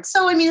be heard.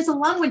 So, I mean, it's a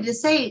long-winded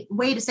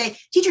way to say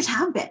teachers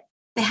have been.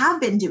 They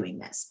have been doing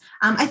this.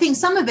 I think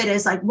some of it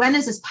is like, when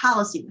is this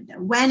policy window?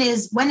 When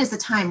is the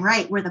time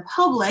right where the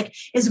public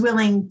is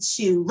willing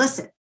to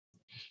listen?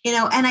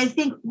 And I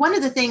think one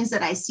of the things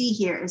that I see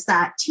here is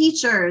that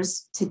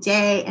teachers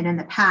today and in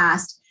the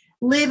past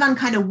live on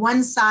kind of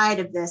one side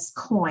of this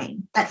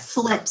coin that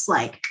flips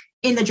like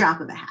in the drop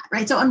of a hat,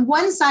 right? So on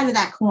one side of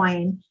that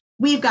coin,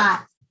 we've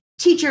got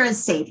teacher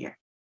as savior,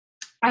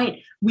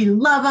 right? We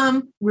love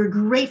them. We're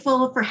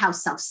grateful for how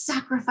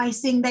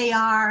self-sacrificing they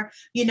are,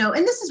 and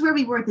this is where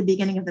we were at the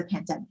beginning of the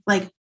pandemic,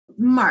 like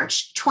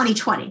March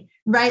 2020,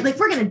 right? Like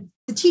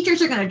the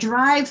teachers are going to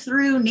drive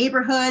through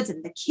neighborhoods,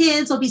 and the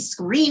kids will be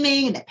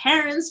screaming, and the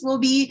parents will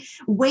be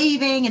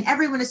waving, and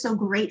everyone is so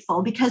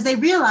grateful because they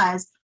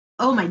realize,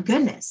 oh my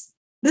goodness,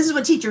 this is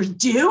what teachers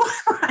do.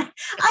 I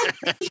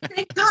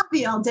drink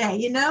coffee all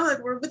day,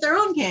 we're with their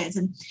own kids.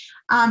 And,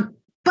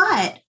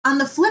 but on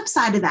the flip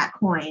side of that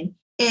coin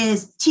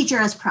is teacher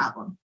as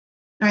problem,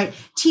 right?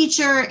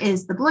 Teacher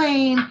is the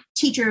blame.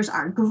 Teachers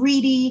are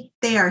greedy.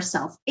 They are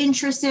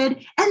self-interested.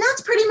 And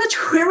that's pretty much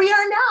where we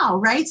are now,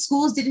 right?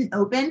 Schools didn't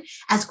open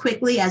as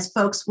quickly as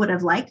folks would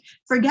have liked.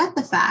 Forget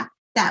the fact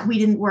that we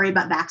didn't worry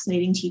about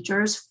vaccinating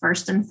teachers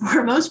first and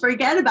foremost.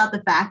 Forget about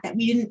the fact that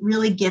we didn't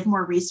really give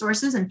more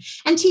resources. And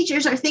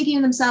teachers are thinking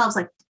to themselves,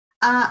 like,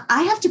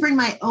 I have to bring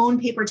my own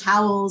paper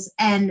towels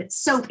and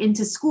soap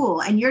into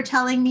school, and you're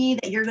telling me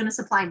that you're going to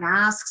supply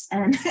masks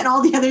and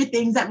all the other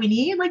things that we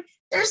need? Like,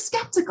 they're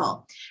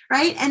skeptical,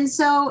 right? And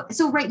so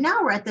right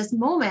now we're at this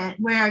moment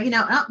where,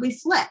 we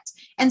flipped.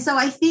 And so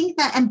I think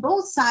that, and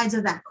both sides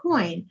of that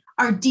coin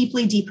are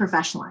deeply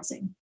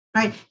deprofessionalizing,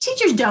 right?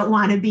 Teachers don't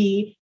want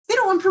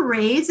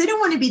parades. They don't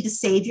want to be the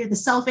savior, the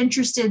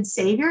self-interested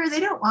savior. They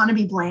don't want to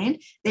be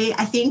blamed.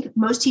 I think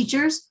most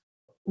teachers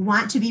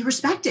want to be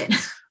respected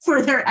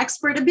for their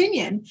expert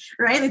opinion,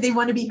 right? Like they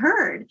want to be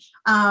heard.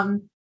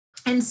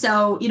 And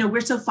so,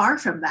 we're so far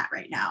from that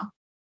right now.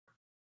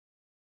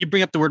 You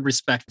bring up the word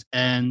respect,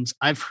 and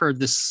I've heard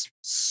this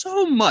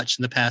so much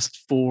in the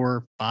past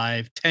 4,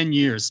 5, 10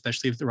 years,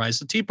 especially with the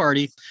rise of the Tea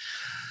Party,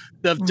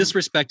 of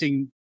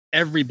disrespecting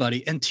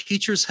everybody. And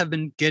teachers have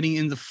been getting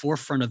in the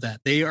forefront of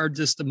that. They are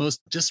just the most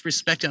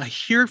disrespected. I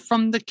hear it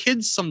from the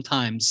kids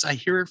sometimes. I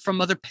hear it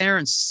from other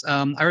parents.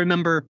 I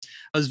remember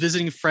I was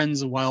visiting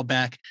friends a while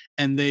back,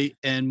 and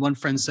one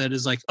friend said,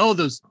 "Is like, oh,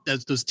 those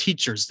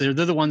teachers, they're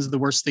the ones the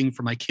worst thing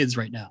for my kids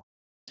right now."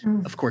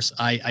 Of course,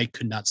 I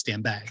could not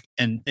stand back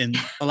and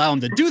allow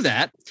them to do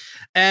that.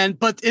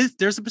 But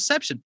there's a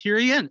perception here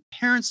again.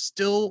 Parents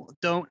still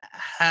don't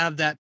have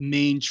that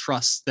main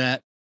trust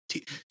that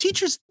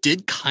teachers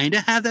did kind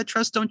of have that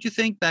trust, don't you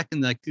think? Back in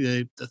the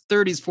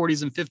 30s,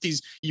 40s, and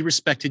 50s, you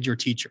respected your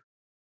teacher,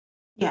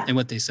 and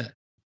what they said.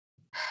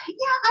 Yeah,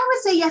 I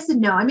would say yes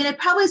and no. I mean, it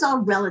probably is all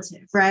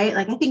relative, right?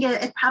 Like I think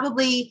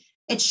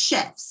it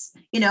shifts.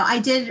 I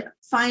did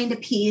find a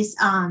piece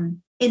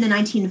in the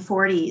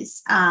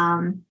 1940s,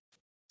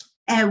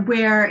 and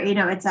where,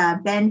 it's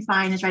Ben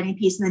Fine is writing a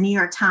piece in the New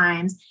York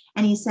Times,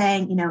 and he's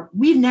saying,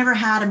 we've never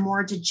had a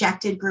more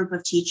dejected group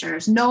of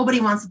teachers. Nobody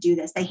wants to do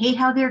this. They hate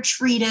how they're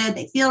treated.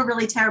 They feel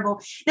really terrible.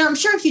 Now, I'm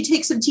sure if you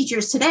take some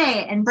teachers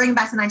today and bring them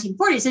back to the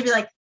 1940s, they'd be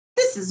like,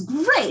 this is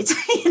great.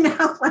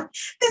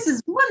 This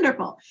is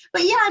wonderful.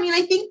 But yeah, I mean,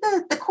 I think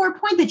the core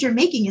point that you're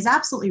making is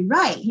absolutely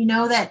right.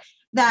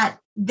 That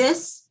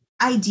this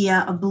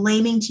idea of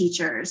blaming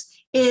teachers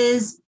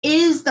is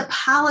the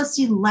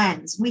policy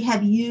lens we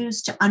have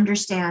used to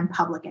understand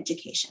public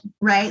education,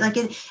 right?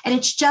 And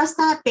it's just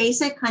that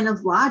basic kind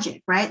of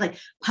logic, right? Like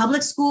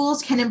public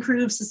schools can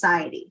improve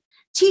society.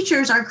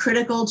 Teachers are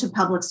critical to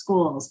public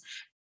schools.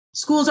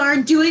 Schools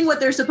aren't doing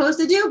what they're supposed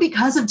to do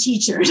because of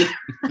teachers.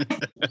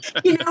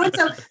 And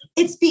so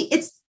it's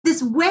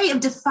this way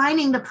of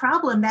defining the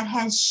problem that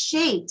has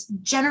shaped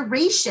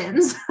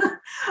generations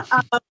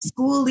of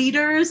school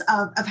leaders,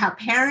 of how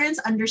parents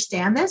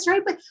understand this,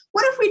 right? But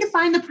what if we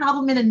define the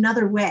problem in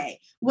another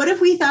way? What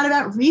if we thought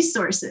about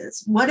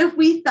resources? What if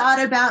we thought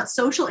about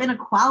social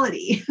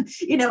inequality?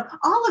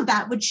 All of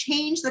that would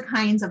change the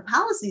kinds of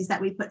policies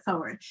that we put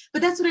forward.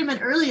 But that's what I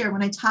meant earlier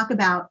when I talk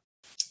about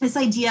this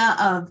idea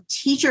of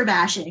teacher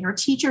bashing or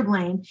teacher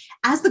blame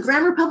as the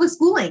grammar of public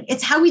schooling.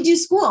 It's how we do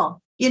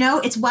school.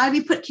 It's why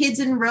we put kids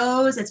in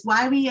rows. It's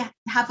why we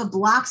have a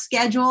block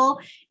schedule.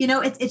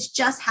 It's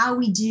just how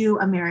we do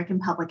American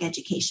public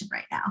education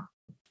right now.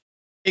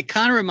 It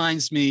kind of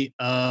reminds me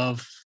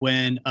of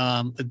when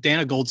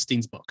Dana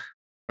Goldstein's book,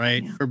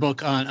 right? Yeah. Her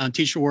book on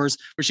teacher wars,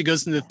 where she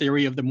goes into the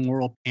theory of the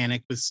moral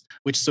panic,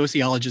 which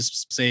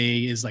sociologists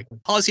say is like when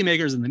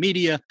policymakers and the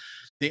media,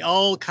 they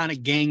all kind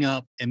of gang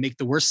up and make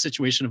the worst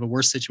situation of a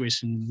worse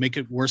situation, make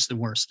it worse and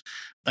worse,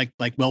 like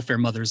welfare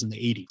mothers in the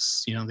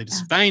 80s. They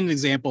just find an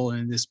example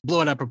and just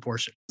blow it out of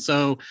proportion.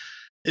 So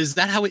is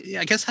that how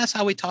I guess that's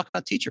how we talk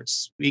about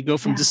teachers. We go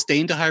from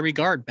disdain to high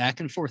regard, back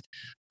and forth.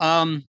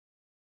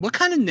 What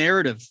kind of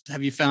narrative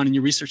have you found in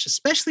your research?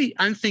 Especially,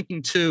 I'm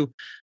thinking too,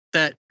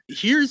 that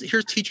here's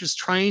teachers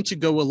trying to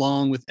go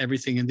along with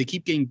everything and they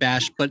keep getting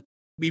bashed, but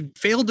we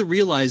failed to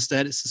realize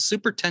that it's a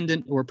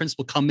superintendent or a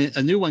principal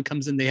a new one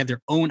comes in, they have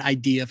their own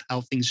idea of how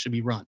things should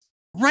be run.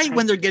 Right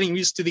when they're getting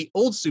used to the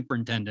old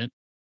superintendent.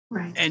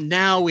 Right. And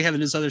now we have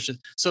this other shit.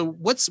 So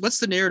what's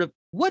the narrative?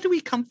 What do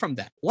we come from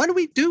that? What do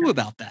we do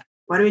about that?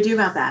 What do we do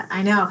about that?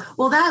 I know.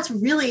 Well, that's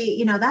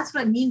really, that's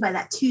what I mean by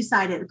that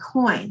two-sided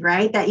coin,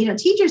 right? That,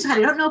 teachers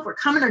kind of don't know if we're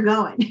coming or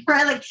going,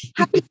 right? Like,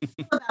 how do you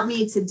feel about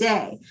me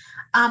today?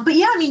 But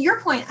yeah, I mean, your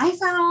point, I'm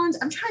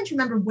trying to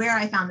remember where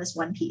I found this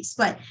one piece,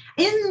 but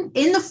in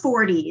the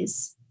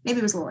 40s, maybe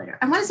it was a little later,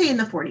 I want to say in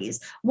the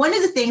 40s, one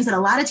of the things that a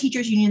lot of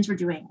teachers unions were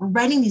doing were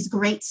writing these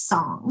great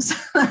songs,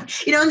 and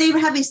they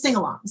would have these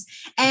sing-alongs,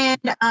 and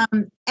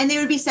they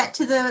would be set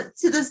to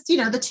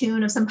the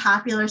tune of some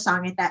popular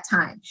song at that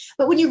time.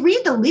 But when you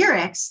read the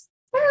lyrics,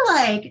 they're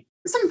like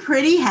some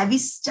pretty heavy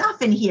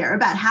stuff in here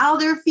about how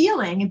they're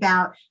feeling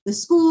about the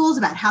schools,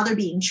 about how they're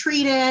being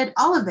treated,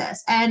 all of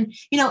this. And,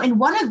 in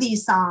one of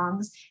these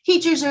songs,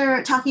 teachers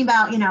are talking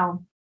about,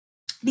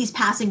 these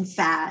passing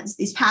fads,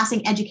 these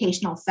passing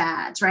educational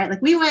fads, right?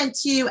 Like we went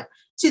to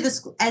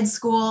the ed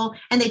school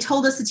and they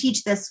told us to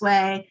teach this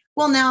way.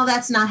 Well, now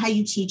that's not how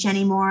you teach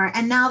anymore.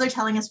 And now they're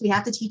telling us we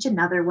have to teach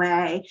another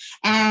way.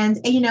 And,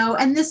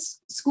 and this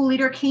school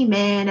leader came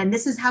in and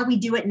this is how we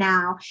do it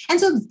now. And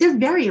so they're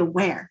very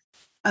aware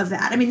of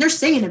that. I mean, they're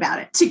singing about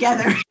it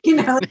together,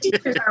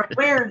 teachers are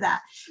aware of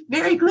that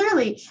very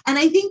clearly. And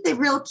I think the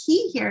real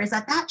key here is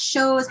that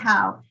shows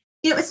how,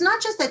 it's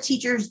not just that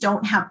teachers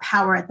don't have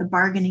power at the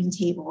bargaining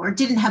table or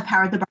didn't have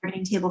power at the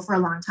bargaining table for a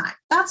long time.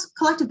 That's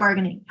collective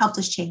bargaining helped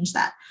us change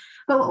that.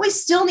 But what we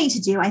still need to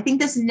do, I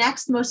think this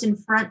next most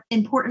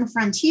important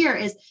frontier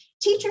is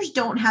teachers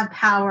don't have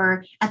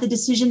power at the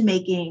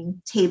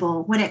decision-making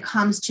table when it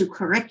comes to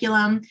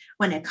curriculum,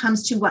 when it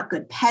comes to what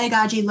good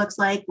pedagogy looks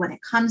like, when it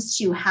comes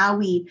to how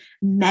we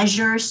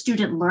measure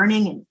student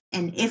learning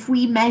and if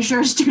we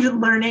measure student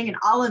learning and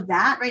all of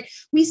that, right,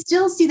 we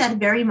still see that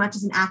very much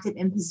as an active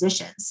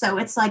imposition. So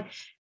it's like,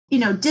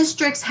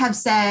 districts have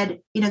said,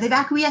 they've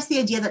acquiesced the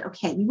idea that,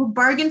 okay, we will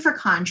bargain for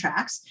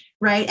contracts,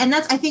 right? And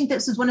I think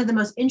this is one of the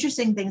most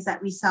interesting things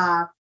that we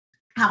saw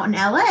out in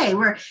LA,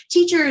 where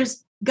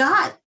teachers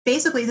got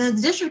basically the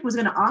district was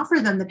going to offer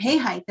them the pay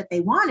hike that they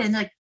wanted. And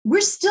like,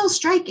 we're still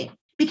striking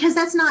because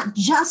that's not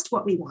just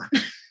what we want,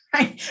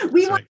 right?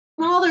 We want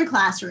smaller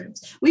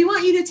classrooms. We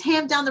want you to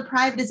tamp down the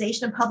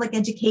privatization of public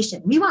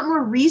education. We want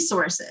more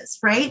resources,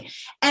 right?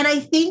 And I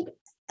think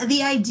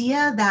the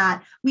idea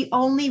that we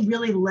only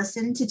really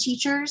listen to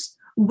teachers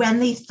when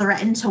they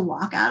threaten to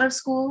walk out of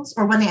schools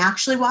or when they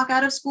actually walk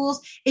out of schools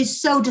is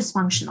so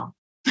dysfunctional,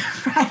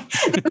 right?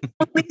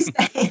 We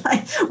say,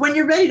 like, when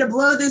you're ready to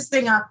blow this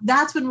thing up,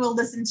 that's when we'll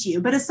listen to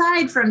you. But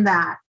aside from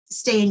that,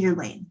 stay in your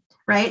lane,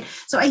 right?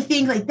 So I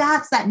think like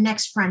that's that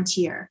next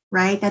frontier,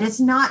 right? That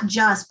it's not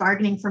just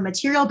bargaining for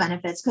material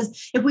benefits,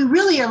 because if we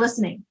really are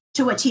listening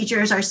to what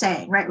teachers are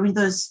saying, right?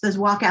 Those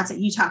walkouts that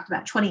you talked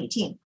about,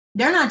 2018,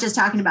 they're not just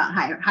talking about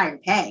higher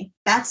pay.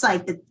 That's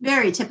like the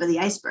very tip of the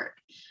iceberg.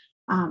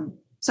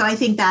 So I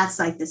think that's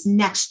like this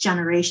next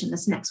generation,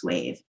 this next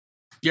wave.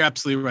 You're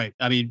absolutely right.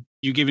 I mean,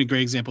 you gave a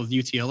great example of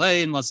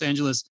UTLA in Los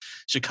Angeles.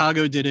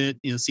 Chicago did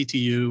it,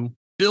 CTU,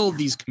 build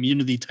these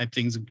community type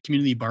things,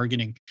 community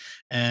bargaining.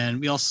 And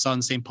we also saw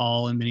in St.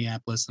 Paul and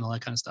Minneapolis and all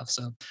that kind of stuff.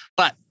 So,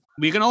 but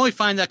we can only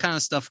find that kind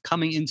of stuff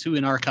coming into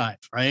an archive,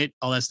 right?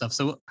 All that stuff.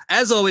 So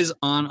as always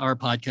on our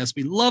podcast,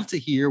 we love to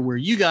hear where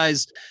you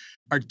guys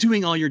are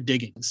doing all your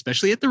digging,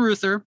 especially at the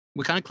Reuther,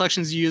 what kind of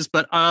collections you use.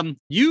 But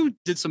you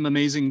did some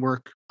amazing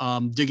work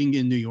digging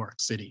in New York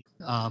City,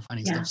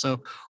 finding stuff.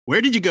 So where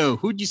did you go?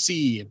 Who did you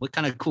see? What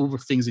kind of cool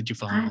things did you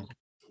find?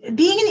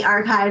 Being in the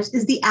archives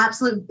is the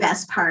absolute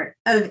best part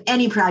of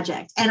any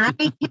project. And I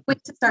can't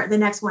wait to start the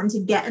next one to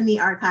get in the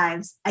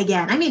archives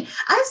again. I mean,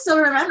 I still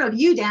remember, I don't know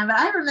you, Dan, but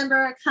I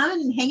remember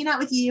coming and hanging out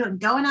with you and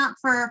going out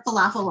for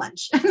falafel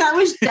lunch. And that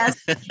was just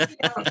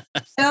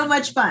so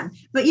much fun.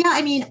 But yeah,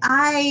 I mean,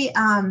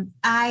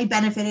 I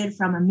benefited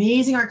from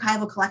amazing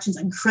archival collections,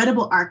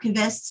 incredible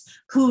archivists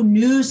who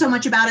knew so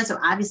much about it. So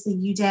obviously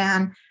you,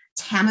 Dan,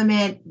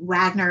 Tammet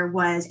Wagner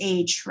was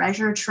a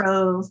treasure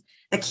trove.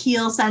 The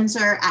Kiel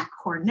Center at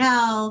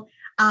Cornell,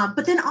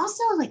 but then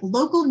also like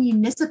local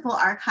municipal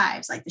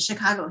archives like the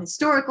Chicago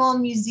Historical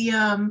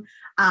Museum,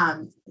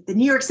 the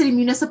New York City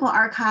Municipal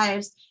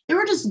Archives. They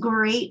were just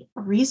great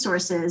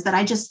resources that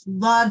I just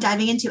love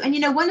diving into. And,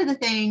 one of the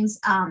things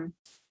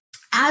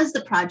as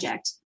the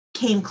project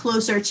came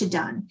closer to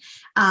done,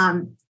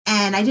 and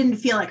I didn't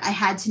feel like I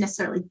had to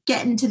necessarily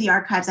get into the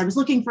archives, I was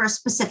looking for a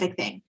specific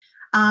thing.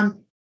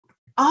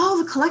 All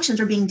the collections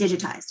were being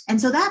digitized.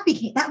 And so that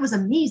was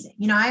amazing.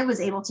 I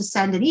was able to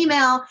send an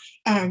email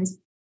and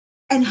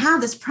have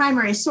this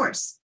primary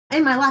source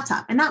in my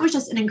laptop. And that was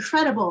just an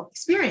incredible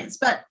experience.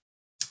 But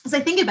as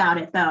I think about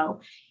it though,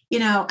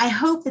 I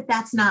hope that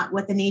that's not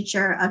what the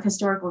nature of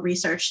historical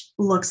research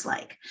looks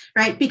like,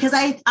 right? Because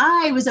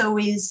I was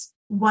always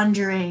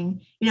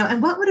wondering,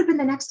 and what would have been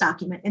the next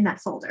document in that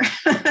folder,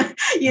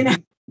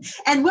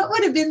 And what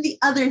would have been the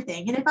other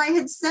thing? And if I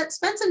had spent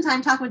some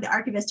time talking with the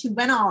archivist who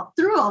went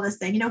through all this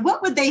thing,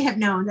 what would they have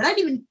known that I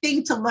didn't even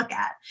think to look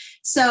at?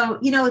 So,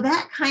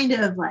 that kind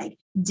of like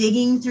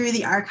digging through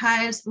the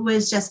archives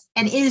was just,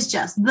 and is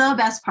just the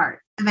best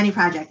part of any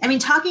project. I mean,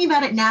 talking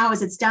about it now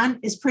as it's done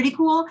is pretty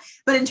cool.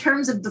 But in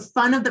terms of the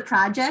fun of the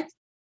project,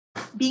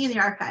 being in the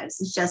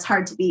archives is just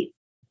hard to beat.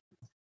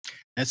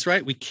 That's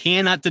right. We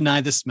cannot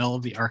deny the smell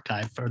of the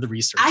archive or the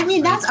research. I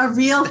mean, right? That's a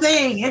real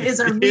thing. It is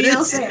a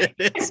real thing.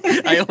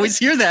 I always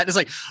hear that. It's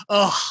like,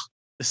 oh,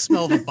 the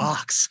smell of a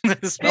box,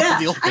 the smell of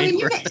the old paper. I mean,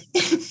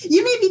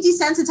 you may be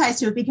desensitized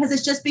to it because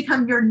it's just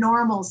become your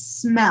normal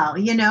smell,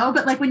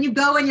 But like when you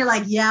go and you're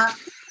like, yeah,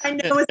 I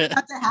know it's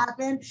about to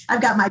happen.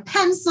 I've got my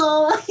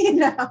pencil,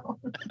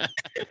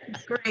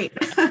 Great.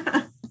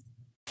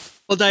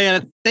 Well,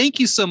 Diana, thank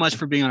you so much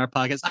for being on our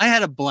podcast. I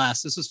had a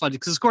blast. This was fun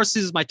because, of course,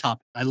 this is my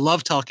topic. I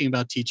love talking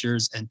about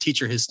teachers and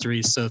teacher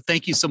history. So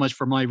thank you so much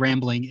for my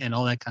rambling and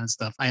all that kind of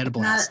stuff. I had a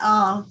blast. Not at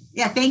all.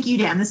 Yeah, thank you,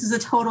 Dan. This is a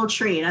total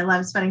treat. I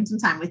love spending some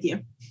time with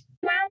you.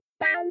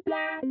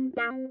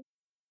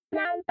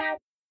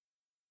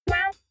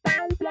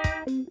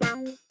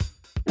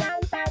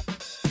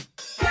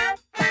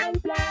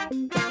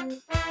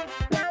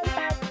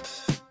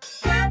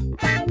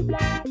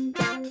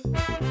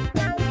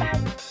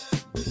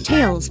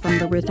 Tales from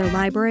the Reuther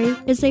Library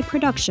is a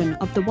production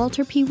of the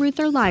Walter P.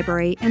 Reuther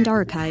Library and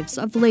Archives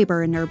of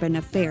Labor and Urban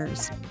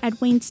Affairs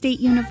at Wayne State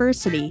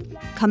University,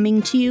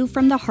 coming to you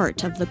from the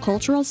heart of the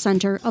Cultural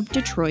Center of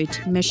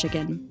Detroit,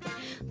 Michigan.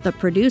 The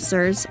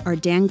producers are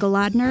Dan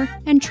Galadner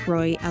and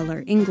Troy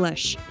Eller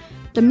English.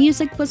 The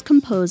music was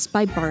composed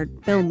by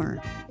Bart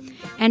Bilmer.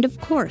 And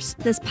of course,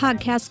 this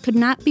podcast could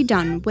not be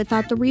done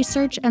without the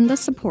research and the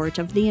support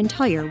of the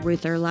entire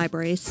Reuther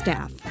Library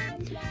staff.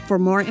 For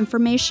more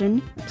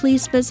information,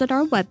 please visit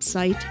our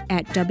website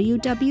at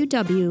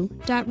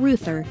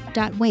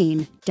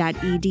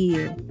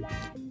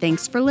www.reuther.wayne.edu.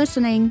 Thanks for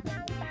listening.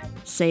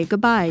 say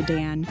goodbye,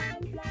 Dan.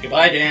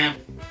 Goodbye, Dan.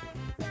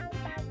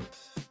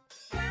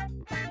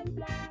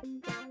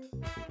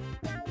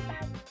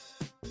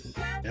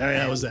 All right,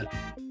 how was that?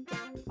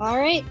 All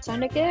right,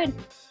 sounded good.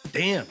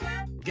 Damn,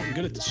 I'm getting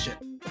good at this shit.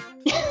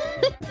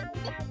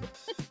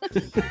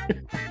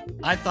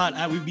 I thought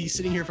I would be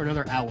sitting here for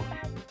another hour.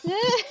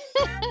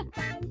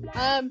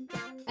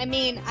 I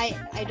mean,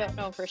 I don't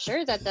know for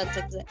sure that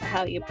that's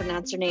how you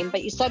pronounce your name,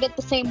 but you said it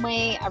the same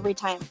way every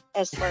time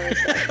as far as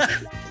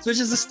Which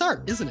is a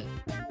start, isn't it?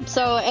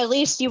 so at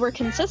least you were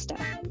consistent.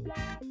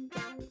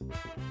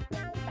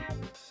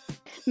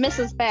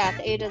 Mrs. Bath,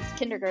 Ada's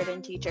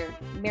kindergarten teacher,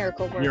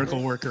 miracle worker.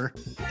 Miracle worker.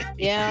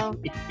 Yeah.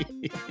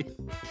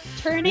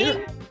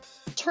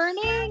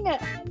 Turning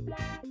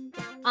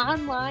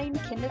online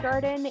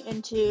kindergarten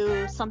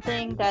into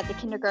something that the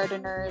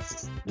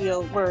kindergarteners,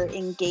 were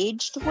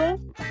engaged with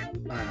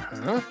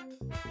Uh-huh.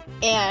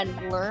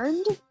 and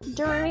learned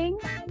during.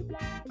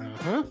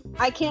 Uh-huh.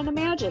 I can't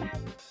imagine.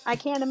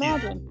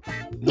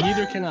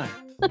 Neither can I.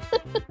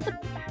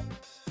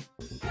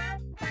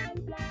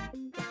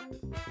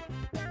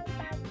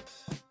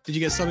 Did you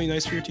get something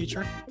nice for your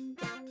teacher?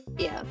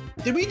 Yeah.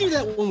 Did we do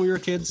that when we were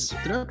kids?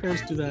 Did our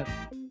parents do that?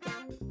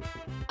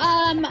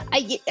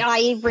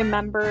 I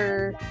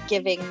remember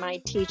giving my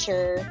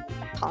teacher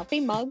coffee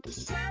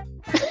mugs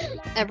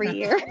every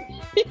year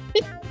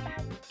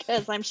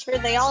because I'm sure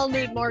they all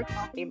need more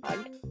coffee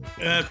mugs.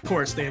 Of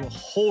course, they have a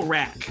whole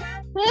rack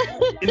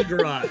in the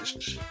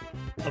garage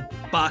of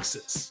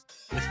boxes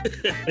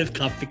with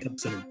coffee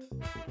cups in them.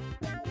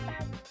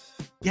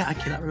 Yeah, I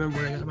cannot remember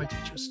what I got at my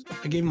teachers.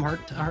 I gave him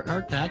heart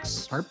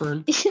attacks,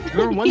 heartburn. I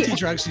remember one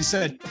teacher actually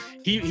said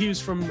he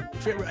was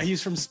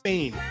from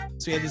Spain,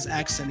 so he had this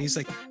accent. He's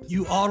like,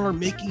 "You all are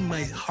making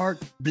my heart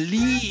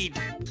bleed,"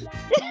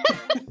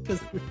 because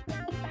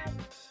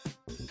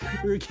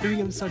we were giving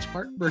him such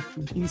heartburn for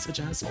being such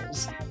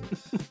assholes.